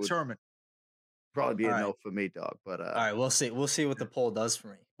be determined. Probably be a no for me, dog. But all right, we'll see. We'll see what the poll does for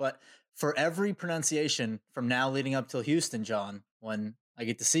me. But for every pronunciation from now leading up till Houston, John, when I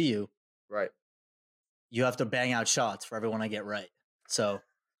get to see you, right, you have to bang out shots for everyone I get right. So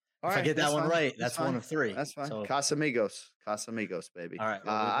if I get that one right, that's one of three. That's fine. So, Casamigos, baby. All right.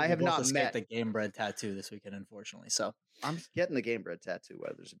 I have not met the Game Bread tattoo this weekend, unfortunately. So I'm getting the Game Bread tattoo,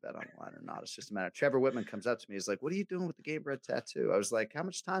 whether there's a bet online or not. It's just a matter. Trevor Whitman comes up to me. He's like, "What are you doing with the Game Bread tattoo?" I was like, "How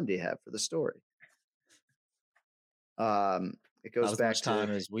much time do you have for the story?" It goes back to time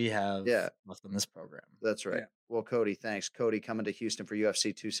as we have left on this program. That's right. Yeah. Well, Cody, thanks. Cody coming to Houston for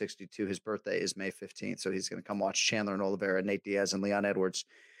UFC 262. His birthday is May 15th, so he's going to come watch Chandler and Oliveira, Nate Diaz, and Leon Edwards.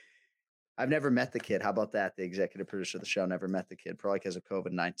 I've never met the kid. How about that? The executive producer of the show never met the kid, probably because of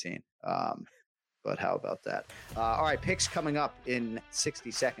COVID-19. But how about that? All right, picks coming up in 60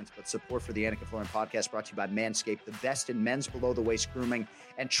 seconds, but support for the Anik and Florian podcast brought to you by Manscaped, the best in men's below-the-waist grooming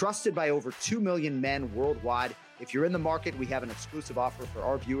and trusted by over 2 million men worldwide. If you're in the market, we have an exclusive offer for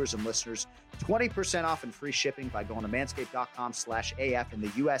our viewers and listeners, 20% off and free shipping by going to manscaped.com/AF in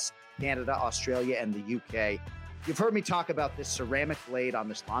the US, Canada, Australia, and the UK. You've heard me talk about this ceramic blade on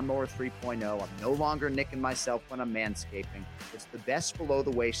this Lawnmower 3.0. I'm no longer nicking myself when I'm manscaping. It's the best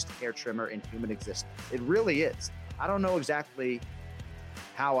below-the-waist hair trimmer in human existence. It really is. I don't know exactly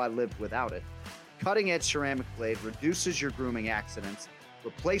how I lived without it. Cutting-edge ceramic blade reduces your grooming accidents.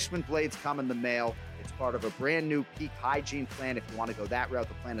 Replacement blades come in the mail. It's part of a brand new peak hygiene plan. If you want to go that route,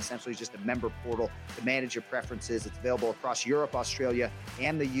 the plan essentially is just a member portal to manage your preferences. It's available across Europe, Australia,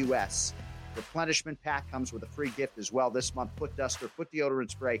 and the U.S. Replenishment pack comes with a free gift as well this month. Foot duster, foot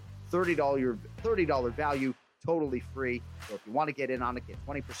deodorant spray, $30 value, totally free. So if you want to get in on it, get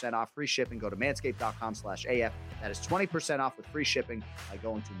 20% off, free shipping, go to manscaped.com/AF. That is 20% off with free shipping by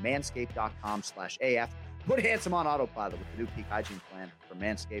going to manscaped.com/AF. Put handsome on autopilot with the new Peak Hygiene Plan from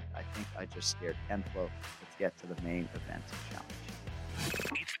Manscaped. I think I just scared Ken Flo. Let's get to the main event challenge.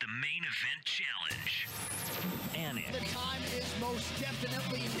 It's the main event challenge. Anik. The time is most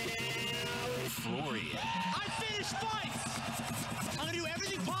definitely now. Florian. I finish fights. I'm going to do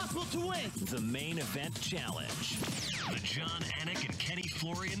everything possible to win. The main event challenge. The John Anik and Kenny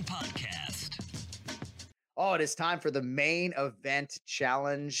Florian podcast. Oh, it is time for the main event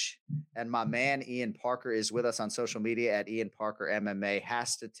challenge. And my man, Ian Parker, is with us on social media at Ian Parker MMA.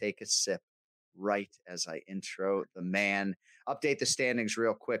 Has to take a sip right as I intro the man. Update the standings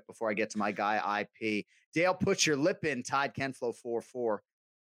real quick before I get to my guy, IP. Dale, put your lip in, tied Ken Flo 4-4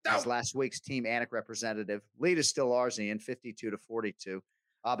 as last week's Team Anik representative. Lead is still ours, Ian, 52-42.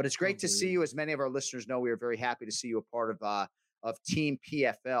 But it's great to see you. As many of our listeners know, we are very happy to see you a part of Team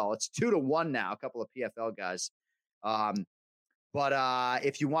PFL. It's 2-1 now, a couple of PFL guys. But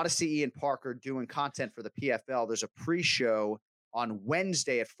if you want to see Ian Parker doing content for the PFL, there's a pre-show on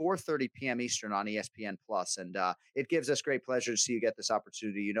Wednesday at 4:30 p.m. Eastern on ESPN Plus, and it gives us great pleasure to see you get this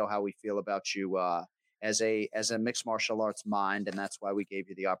opportunity. You know how we feel about you as a mixed martial arts mind, and that's why we gave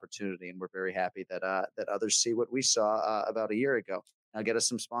you the opportunity. And we're very happy that others see what we saw about a year ago. Now get us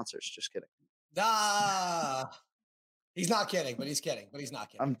some sponsors. Just kidding. He's not kidding, but he's kidding, but he's not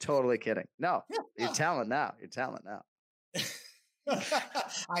kidding. I'm totally kidding. No, you're talent now. You're talent now.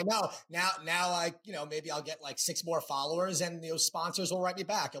 I know. Now, maybe I'll get like 6 more followers, and those sponsors will write me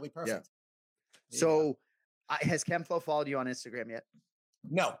back. It'll be perfect. Yeah. So, has Ken Flo followed you on Instagram yet?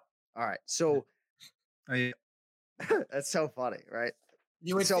 No. All right. So, that's so funny, right?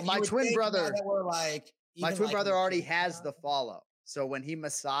 My twin brother already has the follow. So when he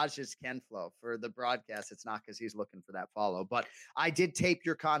massages Ken Flo for the broadcast, it's not because he's looking for that follow. But I did tape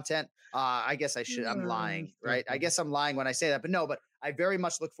your content. I guess I'm lying, right? I guess I'm lying when I say that. But I very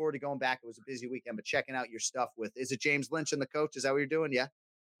much look forward to going back. It was a busy weekend, but checking out your stuff is it James Lynch and the coach? Is that what you're doing? Yeah.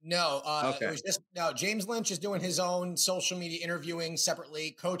 No, okay. It was James Lynch is doing his own social media interviewing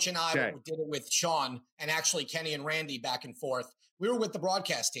separately. Coach and I did it with Sean, and actually Kenny and Randy back and forth. We were with the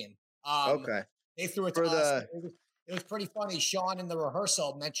broadcast team. Okay. They threw it to us. It was pretty funny. Sean in the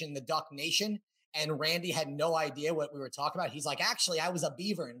rehearsal mentioned the Duck Nation, and Randy had no idea what we were talking about. He's like, actually, I was a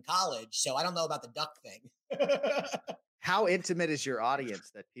Beaver in college, so I don't know about the duck thing. How intimate is your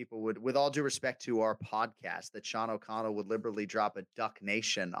audience that people would, with all due respect to our podcast, that Sean O'Connell would liberally drop a Duck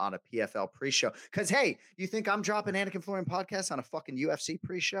Nation on a PFL pre-show? Because, hey, you think I'm dropping Anik and Florian podcast on a fucking UFC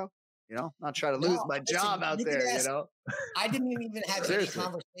pre-show? Not trying to lose my job out there, I didn't even have any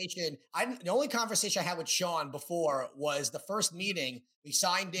conversation. The only conversation I had with Sean before was the first meeting. We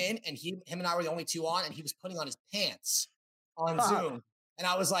signed in, and him and I were the only two on, and he was putting on his pants on Zoom. And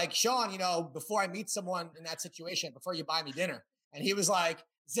I was like, Sean, before I meet someone in that situation, before you buy me dinner. And he was like,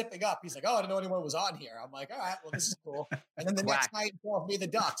 zipping up. He's like, oh, I didn't know anyone was on here. I'm like, all right, well, this is cool. And then the next night, he called me the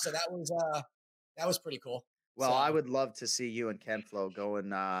Duck. So that was pretty cool. Well, I would love to see you and Ken Flo going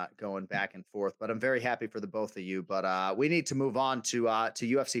back and forth, but I'm very happy for the both of you. But we need to move on to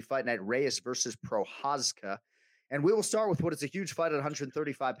UFC Fight Night, Reyes versus Prochazka. And we will start with what is a huge fight at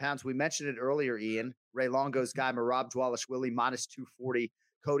 135 pounds. We mentioned it earlier, Ian. Ray Longo's guy, Merab Dvalishvili, minus 240.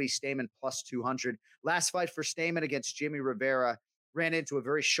 Cody Stamann, plus 200. Last fight for Stamann against Jimmy Rivera. Ran into a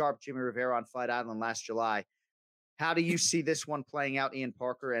very sharp Jimmy Rivera on Fight Island last July. How do you see this one playing out, Ian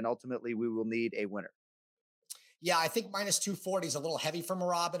Parker? And ultimately, we will need a winner. Yeah, I think minus 240 is a little heavy for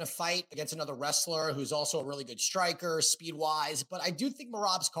Merab in a fight against another wrestler who's also a really good striker, speed-wise. But I do think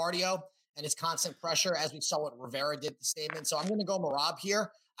Merab's cardio and his constant pressure, as we saw what Rivera did to Stamann. So I'm going to go Merab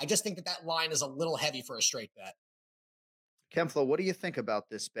here. I just think that line is a little heavy for a straight bet. Ken Flo, what do you think about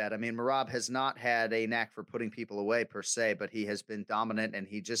this bet? I mean, Merab has not had a knack for putting people away per se, but he has been dominant and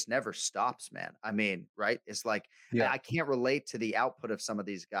he just never stops, man. I mean, right? It's like, I can't relate to the output of some of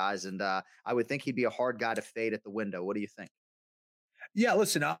these guys. And I would think he'd be a hard guy to fade at the window. What do you think? Yeah,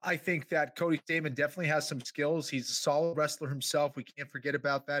 listen, I think that Cody Stamann definitely has some skills. He's a solid wrestler himself. We can't forget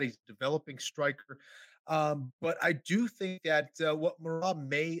about that. He's a developing striker. But I do think that what Merab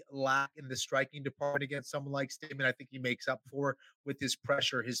may lack in the striking department against someone like Stamann, I think he makes up for with his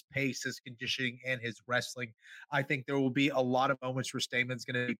pressure, his pace, his conditioning, and his wrestling. I think there will be a lot of moments where Stamann's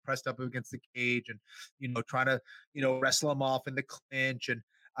going to be pressed up against the cage and, trying to, wrestle him off in the clinch. And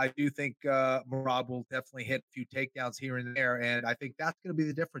I do think Merab will definitely hit a few takedowns here and there. And I think that's going to be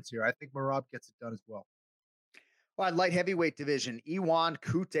the difference here. I think Merab gets it done as well. All right, light heavyweight division. Iwan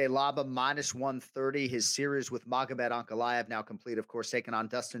Kutelaba minus 130. His series with Magomed Ankalaev now complete, of course, taking on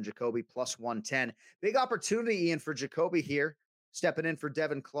Dustin Jacoby plus 110. Big opportunity, Ian, for Jacoby here, stepping in for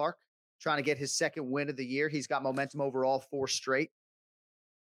Devin Clark, trying to get his second win of the year. He's got momentum over all 4 straight.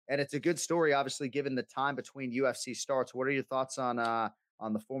 And it's a good story, obviously, given the time between UFC starts. What are your thoughts on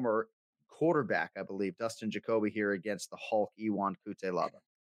the former quarterback, I believe, Dustin Jacoby here against the Hulk, Iwan Kutelaba?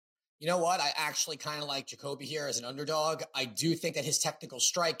 You know what? I actually kind of like Jacoby here as an underdog. I do think that his technical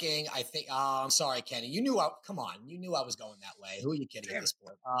striking, I think, I'm sorry, Kenny. You knew come on. You knew I was going that way. Who are you kidding at this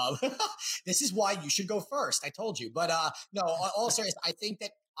point? This is why you should go first. I told you. But no, all serious, I think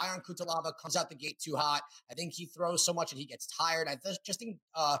that Ion Kutalaba comes out the gate too hot. I think he throws so much and he gets tired. I just think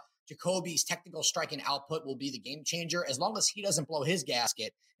Jacoby's technical striking output will be the game changer. As long as he doesn't blow his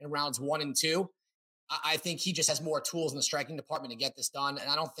gasket in rounds 1 and 2, I think he just has more tools in the striking department to get this done, and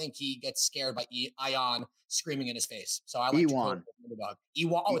I don't think he gets scared by Ion screaming in his face. So I like Iwan.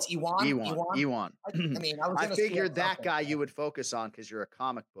 Iwan. Oh, it's Iwan. Iwan. I mean, I figured that guy you would focus on because you're a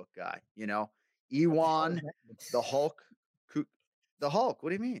comic book guy. You know, Iwan, the Hulk. The Hulk. What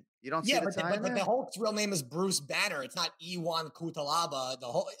do you mean? You don't see the time but the Hulk's real name is Bruce Banner. It's not Iwan Kutalaba. The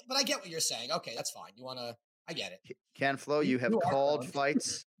Hulk. But I get what you're saying. Okay, that's fine. You want to? I get it. Ken Flo, you have called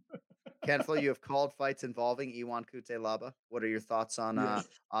fights. Ken Flo, you have called fights involving Iwan Kutelaba. What are your thoughts on the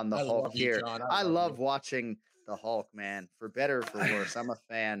Hulk here? I love watching the Hulk, man. For better or for worse, I'm a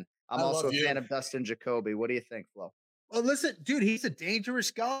fan. I'm also a fan of Dustin Jacoby. What do you think, Flo? Well, listen, dude, he's a dangerous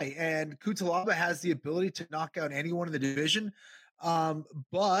guy, and Kutalaba has the ability to knock out anyone in the division.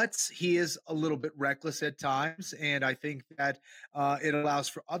 But he is a little bit reckless at times, and I think that it allows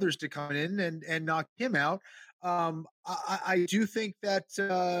for others to come in and knock him out. I do think that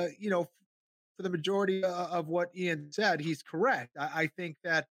for the majority of what Ian said, he's correct. I think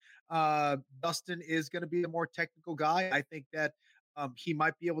that Dustin is going to be a more technical guy. I think that he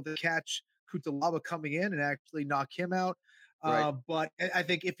might be able to catch Kutalaba coming in and actually knock him out. Right. But I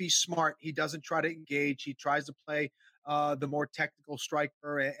think if he's smart, he doesn't try to engage. He tries to play the more technical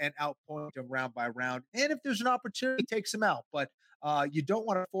striker and outpoint him round by round. And if there's an opportunity, he takes him out. But you don't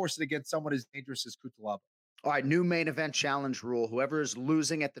want to force it against someone as dangerous as Kutalaba. All right, new main event challenge rule. Whoever is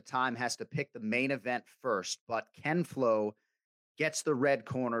losing at the time has to pick the main event first. But Ken Flo gets the red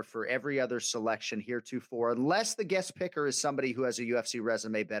corner for every other selection heretofore, unless the guest picker is somebody who has a UFC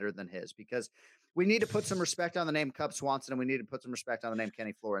resume better than his, because we need to put some respect on the name Cub Swanson, and we need to put some respect on the name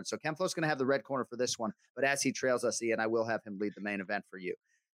Kenny Florin. So Ken Flo's going to have the red corner for this one, but as he trails us, Ian, I will have him lead the main event for you.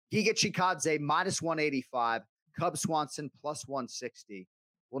 Giga Chikadze, minus 185, Cub Swanson, plus 160.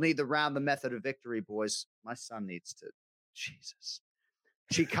 We'll need the round the method of victory, boys. My son needs to. Jesus.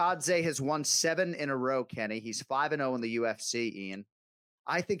 Chikadze has won 7 in a row, Kenny. He's 5-0 in the UFC, Ian.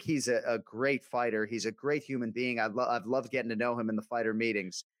 I think he's a great fighter. He's a great human being. I've loved getting to know him in the fighter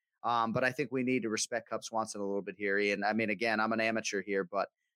meetings. But I think we need to respect Cub Swanson a little bit here, Ian. I mean, again, I'm an amateur here, but,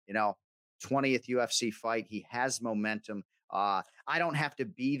 20th UFC fight. He has momentum. I don't have to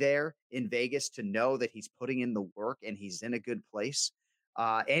be there in Vegas to know that he's putting in the work and he's in a good place.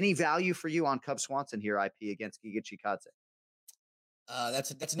 Any value for you on Cub Swanson here, IP, against Giga Chikadze?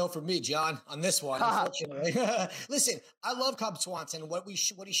 That's a no for me, John, on this one, unfortunately. Listen, I love Cub Swanson. What he's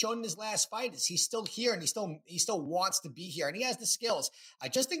shown in his last fight is he's still here and he still wants to be here and he has the skills. I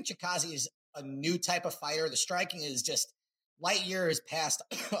just think Chikadze is a new type of fighter. The striking is just light years past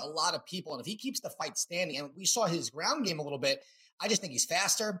a lot of people. And if he keeps the fight standing, and we saw his ground game a little bit, I just think he's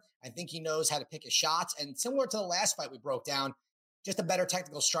faster. I think he knows how to pick his shots. And similar to the last fight we broke down, just a better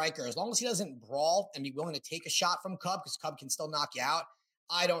technical striker. As long as he doesn't brawl and be willing to take a shot from Cub, because Cub can still knock you out,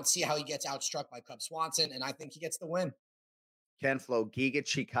 I don't see how he gets outstruck by Cub Swanson, and I think he gets the win. Ken Flo, Giga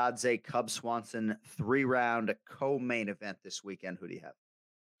Chikadze, Cub Swanson, 3-round co-main event this weekend. Who do you have?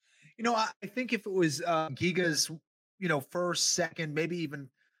 I think if it was Giga's, first, second, maybe even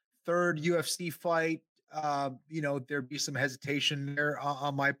third UFC fight, there'd be some hesitation there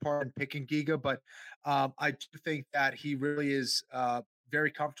on my part in picking Giga, but I do think that he really is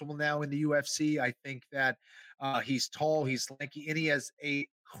very comfortable now in the UFC. I think that he's tall, he's lanky, and he has a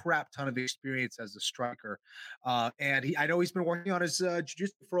crap ton of experience as a striker. And I know he's been working on his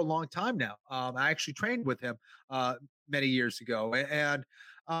jiu-jitsu for a long time now. I actually trained with him many years ago, and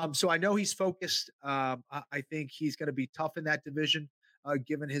so I know he's focused. I think he's going to be tough in that division,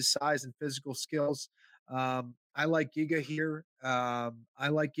 given his size and physical skills. I like Giga here. I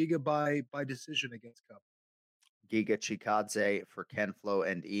like Giga by decision against Cub. Giga Chikadze for Ken Flo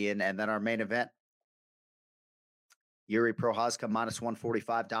and Ian. And then our main event, Yuri Prochazka minus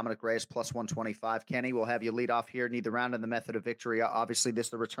 145, Dominic Reyes plus 125. Kenny, we'll have you lead off here. Neither round in the method of victory. Obviously, this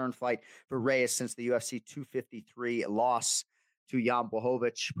is the return fight for Reyes since the UFC 253 loss to Jan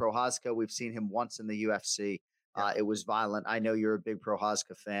Blachowicz. Prochazka, we've seen him once in the UFC. It was violent. I know you're a big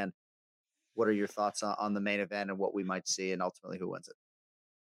Prochazka fan. What are your thoughts on the main event and what we might see and ultimately who wins it?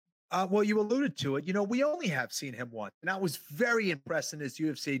 Well, you alluded to it. We only have seen him once, and that was very impressive in his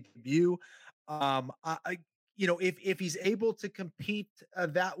UFC debut. If he's able to compete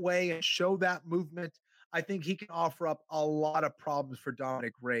that way and show that movement, I think he can offer up a lot of problems for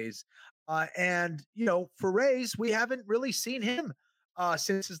Dominic Reyes. For Reyes, we haven't really seen him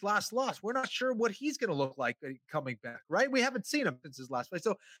since his last loss. We're not sure what he's going to look like coming back, right? We haven't seen him since his last fight.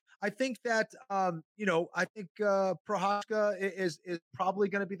 So I think that, Prochazka is probably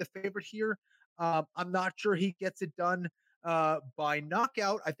going to be the favorite here. I'm not sure he gets it done by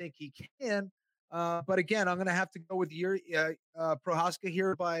knockout. I think he can. But again, I'm going to have to go with Prochazka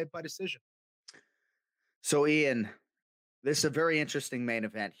here by decision. So, Ian, this is a very interesting main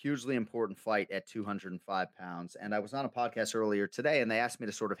event, hugely important fight at 205 pounds. And I was on a podcast earlier today, and they asked me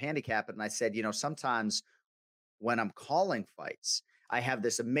to sort of handicap it. And I said, sometimes when I'm calling fights, I have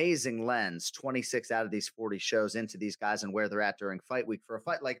this amazing lens, 26 out of these 40 shows into these guys and where they're at during fight week. For a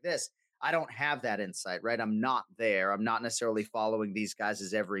fight like this, I don't have that insight, right? I'm not there. I'm not necessarily following these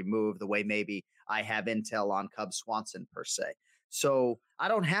guys' every move the way maybe I have intel on Cub Swanson per se. So I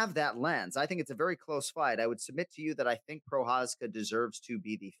don't have that lens. I think it's a very close fight. I would submit to you that I think Prochazka deserves to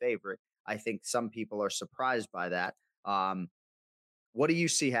be the favorite. I think some people are surprised by that. What do you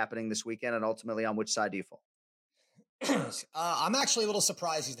see happening this weekend, and ultimately on which side do you fall? I'm actually a little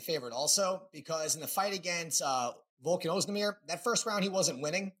surprised he's the favorite also, because in the fight against Volkan Ozdemir, that first round he wasn't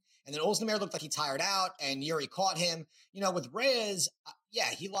winning. And then Ozdemir looked like he tired out, and Yuri caught him. With Reyes,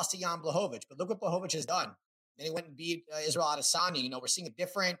 he lost to Jan Blachowicz, but look what Blachowicz has done. Then he went and beat Israel Adesanya. We're seeing a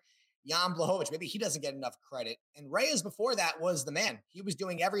different Jan Blachowicz. Maybe he doesn't get enough credit. And Reyes before that was the man. He was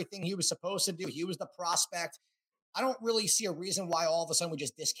doing everything he was supposed to do. He was the prospect. I don't really see a reason why all of a sudden we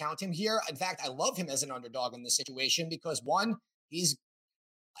just discount him here. In fact, I love him as an underdog in this situation because, one, he's,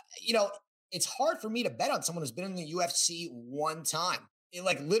 it's hard for me to bet on someone who's been in the UFC one time.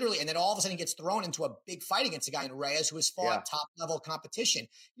 Literally, and then all of a sudden he gets thrown into a big fight against a guy in Reyes who has fought top-level competition.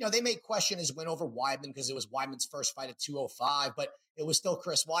 They may question his win over Weidman because it was Weidman's first fight at 205, but it was still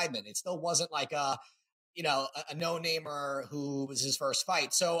Chris Weidman. It still wasn't like a no-namer who was his first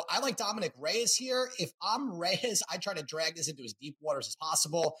fight. So I like Dominic Reyes here. If I'm Reyes, I try to drag this into as deep waters as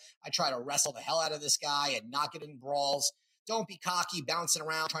possible. I try to wrestle the hell out of this guy and not get in brawls. Don't be cocky, bouncing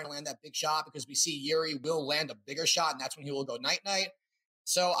around, trying to land that big shot, because we see Yuri will land a bigger shot, and that's when he will go night-night.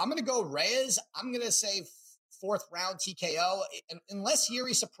 So I'm going to go Reyes. I'm going to say fourth round TKO. Unless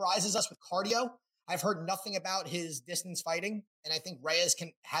Yuri surprises us with cardio. I've heard nothing about his distance fighting, and I think Reyes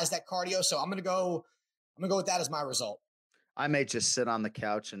has that cardio. So I'm going to go with that as my result. I may just sit on the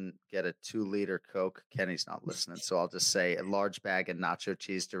couch and get a 2-liter Coke. Kenny's not listening, so I'll just say a large bag of nacho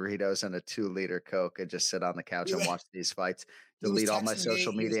cheese Doritos and a 2-liter Coke and just sit on the couch and watch these fights. Delete all my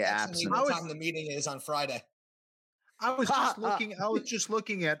social media apps. What time the meeting is on Friday? I was just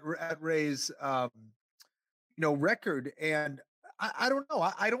looking at Rey's, record, and I don't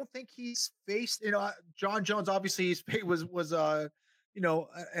know. I don't think he's faced. John Jones obviously was an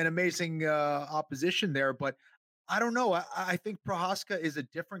amazing opposition there, but I don't know. I think Prochazka is a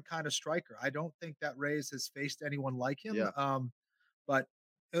different kind of striker. I don't think that Reyes has faced anyone like him. Yeah. But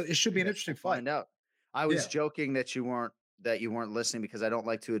it should be an interesting fight. Find out. I was joking that you weren't listening because I don't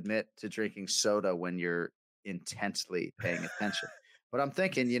like to admit to drinking soda when you're intensely paying attention. But I'm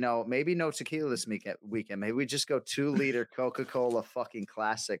thinking, maybe no tequila this weekend. Maybe we just go 2-liter Coca-Cola fucking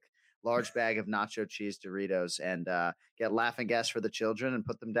classic, large bag of nacho cheese Doritos, and get laughing gas for the children and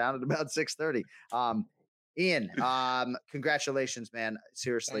put them down at about 6:30. Ian, congratulations, man.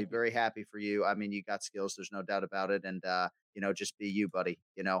 Seriously, very happy for you. I mean, you got skills. There's no doubt about it. And, just be you, buddy.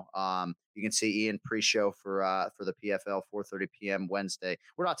 You can see Ian pre-show for the PFL 4:30 p.m. Wednesday.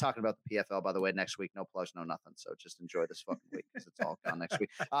 We're not talking about the PFL, by the way, next week. No plugs, no nothing. So just enjoy this fucking week because it's all gone next week.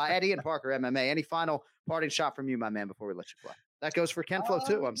 At Ian Parker, MMA. Any final parting shot from you, my man, before we let you play? That goes for Ken Flo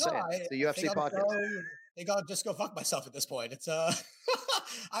too. I'm saying it's the UFC podcast. I gotta just go fuck myself at this point. It's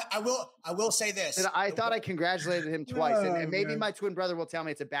I will say this. I thought I congratulated him twice, and maybe my twin brother will tell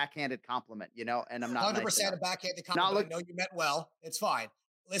me it's a backhanded compliment, and I'm not 100% a backhanded compliment. I know you meant well. It's fine.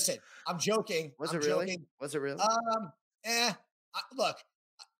 Listen, I'm joking. Was it really? Was it really? Look,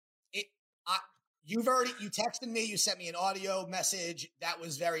 you texted me. You sent me an audio message. That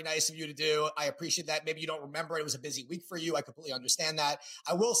was very nice of you to do. I appreciate that. Maybe you don't remember it. It was a busy week for you. I completely understand that.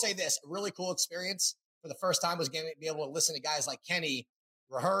 I will say this: a really cool experience. for the first time was going to be able to listen to guys like Kenny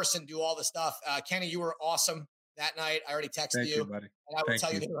rehearse and do all the stuff. Kenny, you were awesome that night. I already texted Thank you, and buddy. I will Thank tell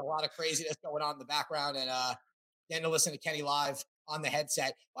you you. there was a lot of craziness going on in the background, and getting to listen to Kenny live on the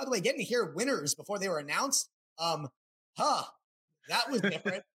headset. By the way, getting to hear winners before they were announced, that was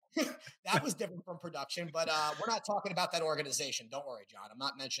different. That was different from production, but we're not talking about that organization. Don't worry, John. I'm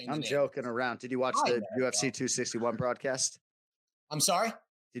not mentioning the I'm name. joking around. Did you watch the UFC 261 broadcast? I'm sorry?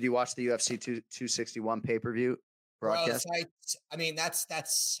 Did you watch the UFC 261 pay-per-view broadcast? I mean, that's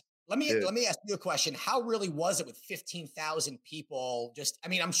let me ask you a question. How really was it with 15,000 people?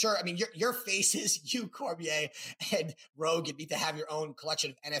 I'm sure, your faces, you, Cormier, and Rogan need to have your own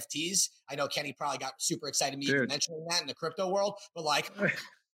collection of NFTs. I know Kenny probably got super excited me even mentioning that in the crypto world, but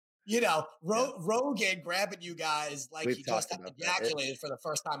Rogan grabbing you guys like he just ejaculated for the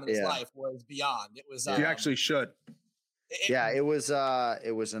first time in his life was beyond. It was. You actually should. It was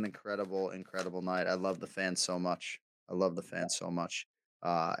an incredible night. I love the fans so much.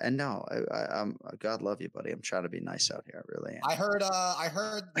 And no, I'm God love you, buddy. I'm trying to be nice out here. I really am. I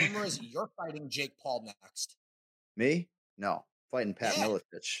heard rumors you're fighting Jake Paul next. Me? No, fighting Pat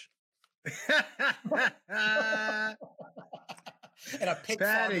Miletich. In a pig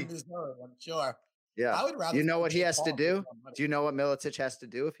farm in Missouri, I'm sure. Yeah. I would rather. You know what he has to do? Do you know what Miletich has to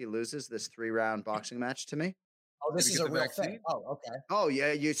do if he loses this 3-round boxing match to me? Oh, this is a real thing. Oh, okay. Oh,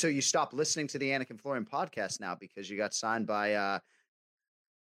 yeah. So you stop listening to the Anik and Florian podcast now because you got signed by.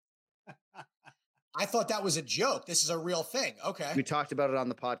 I thought that was a joke. This is a real thing. Okay. We talked about it on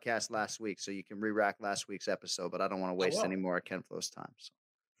the podcast last week, so you can re-rack last week's episode. But I don't want to waste any more of Ken Flo's time. So.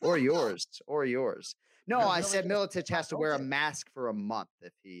 Or yours. No, I said Miletich has to wear a mask for a month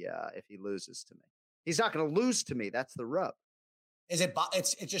if he loses to me. He's not going to lose to me. That's the rub. Is it?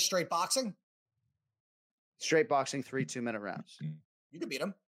 It's just straight boxing. Straight boxing, 3 2-minute rounds. You could beat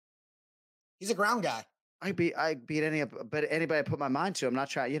him. He's a ground guy. I beat anybody I put my mind to. I'm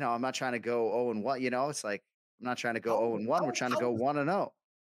not trying. I'm not trying to go 0-1. It's like I'm not trying to go 0-1. We're trying to go 1-0.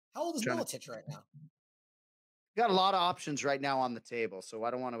 How old is Miletich right now? Got a lot of options right now on the table, so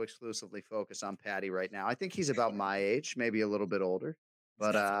I don't want to exclusively focus on Patty right now. I think he's about my age, maybe a little bit older.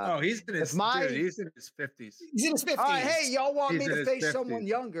 But he's in his 50s. He's in his 50s. Hey, y'all want me to face someone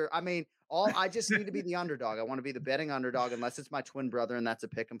younger? I just need to be the underdog. I want to be the betting underdog, unless it's my twin brother, and that's a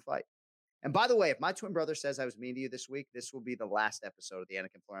pick 'em fight. And by the way, if my twin brother says I was mean to you this week, this will be the last episode of the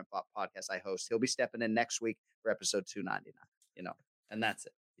Anik and Florian podcast I host. He'll be stepping in next week for episode 299. And that's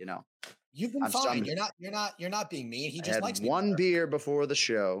it. You've been fine. You're not being mean. He just likes one beer before the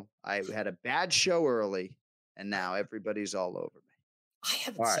show. I had a bad show early, and now everybody's all over me. I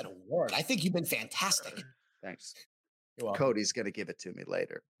haven't said a word. I think you've been fantastic. Thanks. Cody's going to give it to me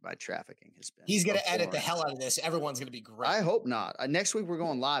later. My trafficking has been. He's going to edit the hell out of this. Everyone's going to be great. I hope not. Next week, we're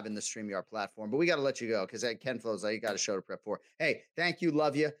going live in the StreamYard platform, but we got to let you go because Ken Flo's you got a show to prep for. Hey, thank you.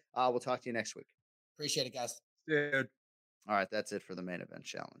 Love you. We'll talk to you next week. Appreciate it, guys. Dude. All right, that's it for the main event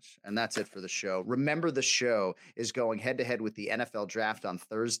challenge. And that's it for the show. Remember, the show is going head-to-head with the NFL draft on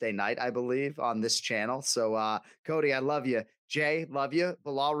Thursday night, I believe, on this channel. So, Cody, I love you. Jay, love you.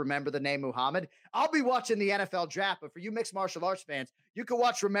 Bilal, remember the name Muhammad. I'll be watching the NFL draft, but for you mixed martial arts fans, you can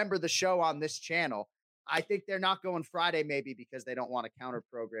watch Remember the Show on this channel. I think they're not going Friday maybe because they don't want to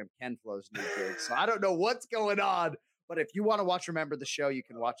counter-program Ken Flo's new gig. So I don't know what's going on. But if you want to watch Remember the Show, you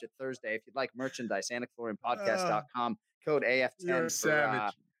can watch it Thursday. If you'd like merchandise, AnikFlorianPodcast.com. Code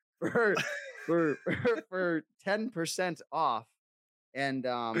AF10 for 10% off. And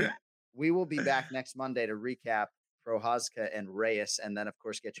we will be back next Monday to recap Prochazka and Reyes, and then, of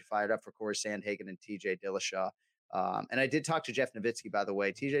course, get you fired up for Corey Sandhagen and TJ Dillashaw. And I did talk to Jeff Nowitzki, by the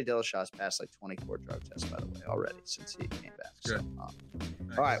way. TJ Dillashaw's passed like 24 drug tests, by the way, already since he came back. So,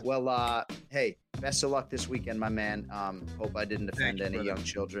 nice. All right. Well, hey, best of luck this weekend, my man. Hope I didn't offend any young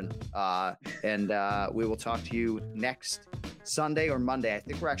children. And we will talk to you next Sunday or Monday. I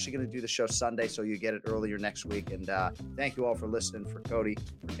think we're actually going to do the show Sunday, so you get it earlier next week. And thank you all for listening. For Cody,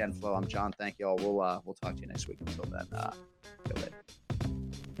 for Ken Flo, I'm John. Thank you all. We'll talk to you next week. Until then, till later.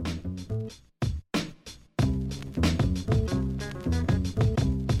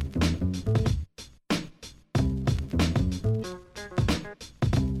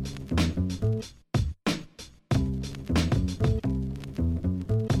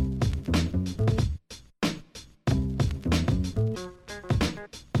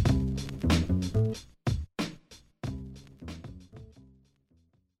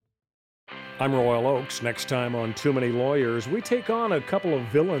 I'm Royal Oakes. Next time on Too Many Lawyers, we take on a couple of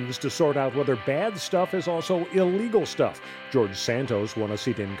villains to sort out whether bad stuff is also illegal stuff. George Santos won a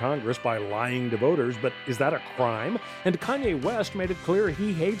seat in Congress by lying to voters, but is that a crime? And Kanye West made it clear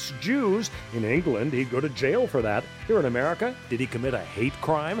he hates Jews. In England, he'd go to jail for that. Here in America, did he commit a hate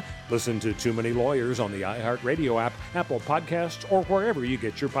crime? Listen to Too Many Lawyers on the iHeartRadio app, Apple Podcasts, or wherever you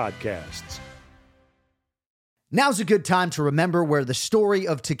get your podcasts. Now's a good time to remember where the story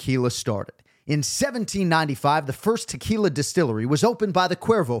of tequila started. In 1795, the first tequila distillery was opened by the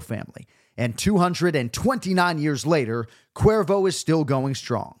Cuervo family, and 229 years later, Cuervo is still going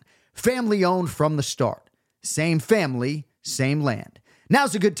strong. Family-owned from the start. Same family, same land.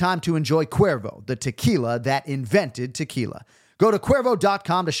 Now's a good time to enjoy Cuervo, the tequila that invented tequila. Go to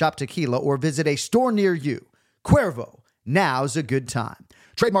Cuervo.com to shop tequila or visit a store near you. Cuervo, now's a good time.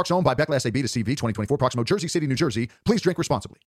 Trademarks owned by Beckless AB to CV 2024, Proximo, Jersey City, New Jersey. Please drink responsibly.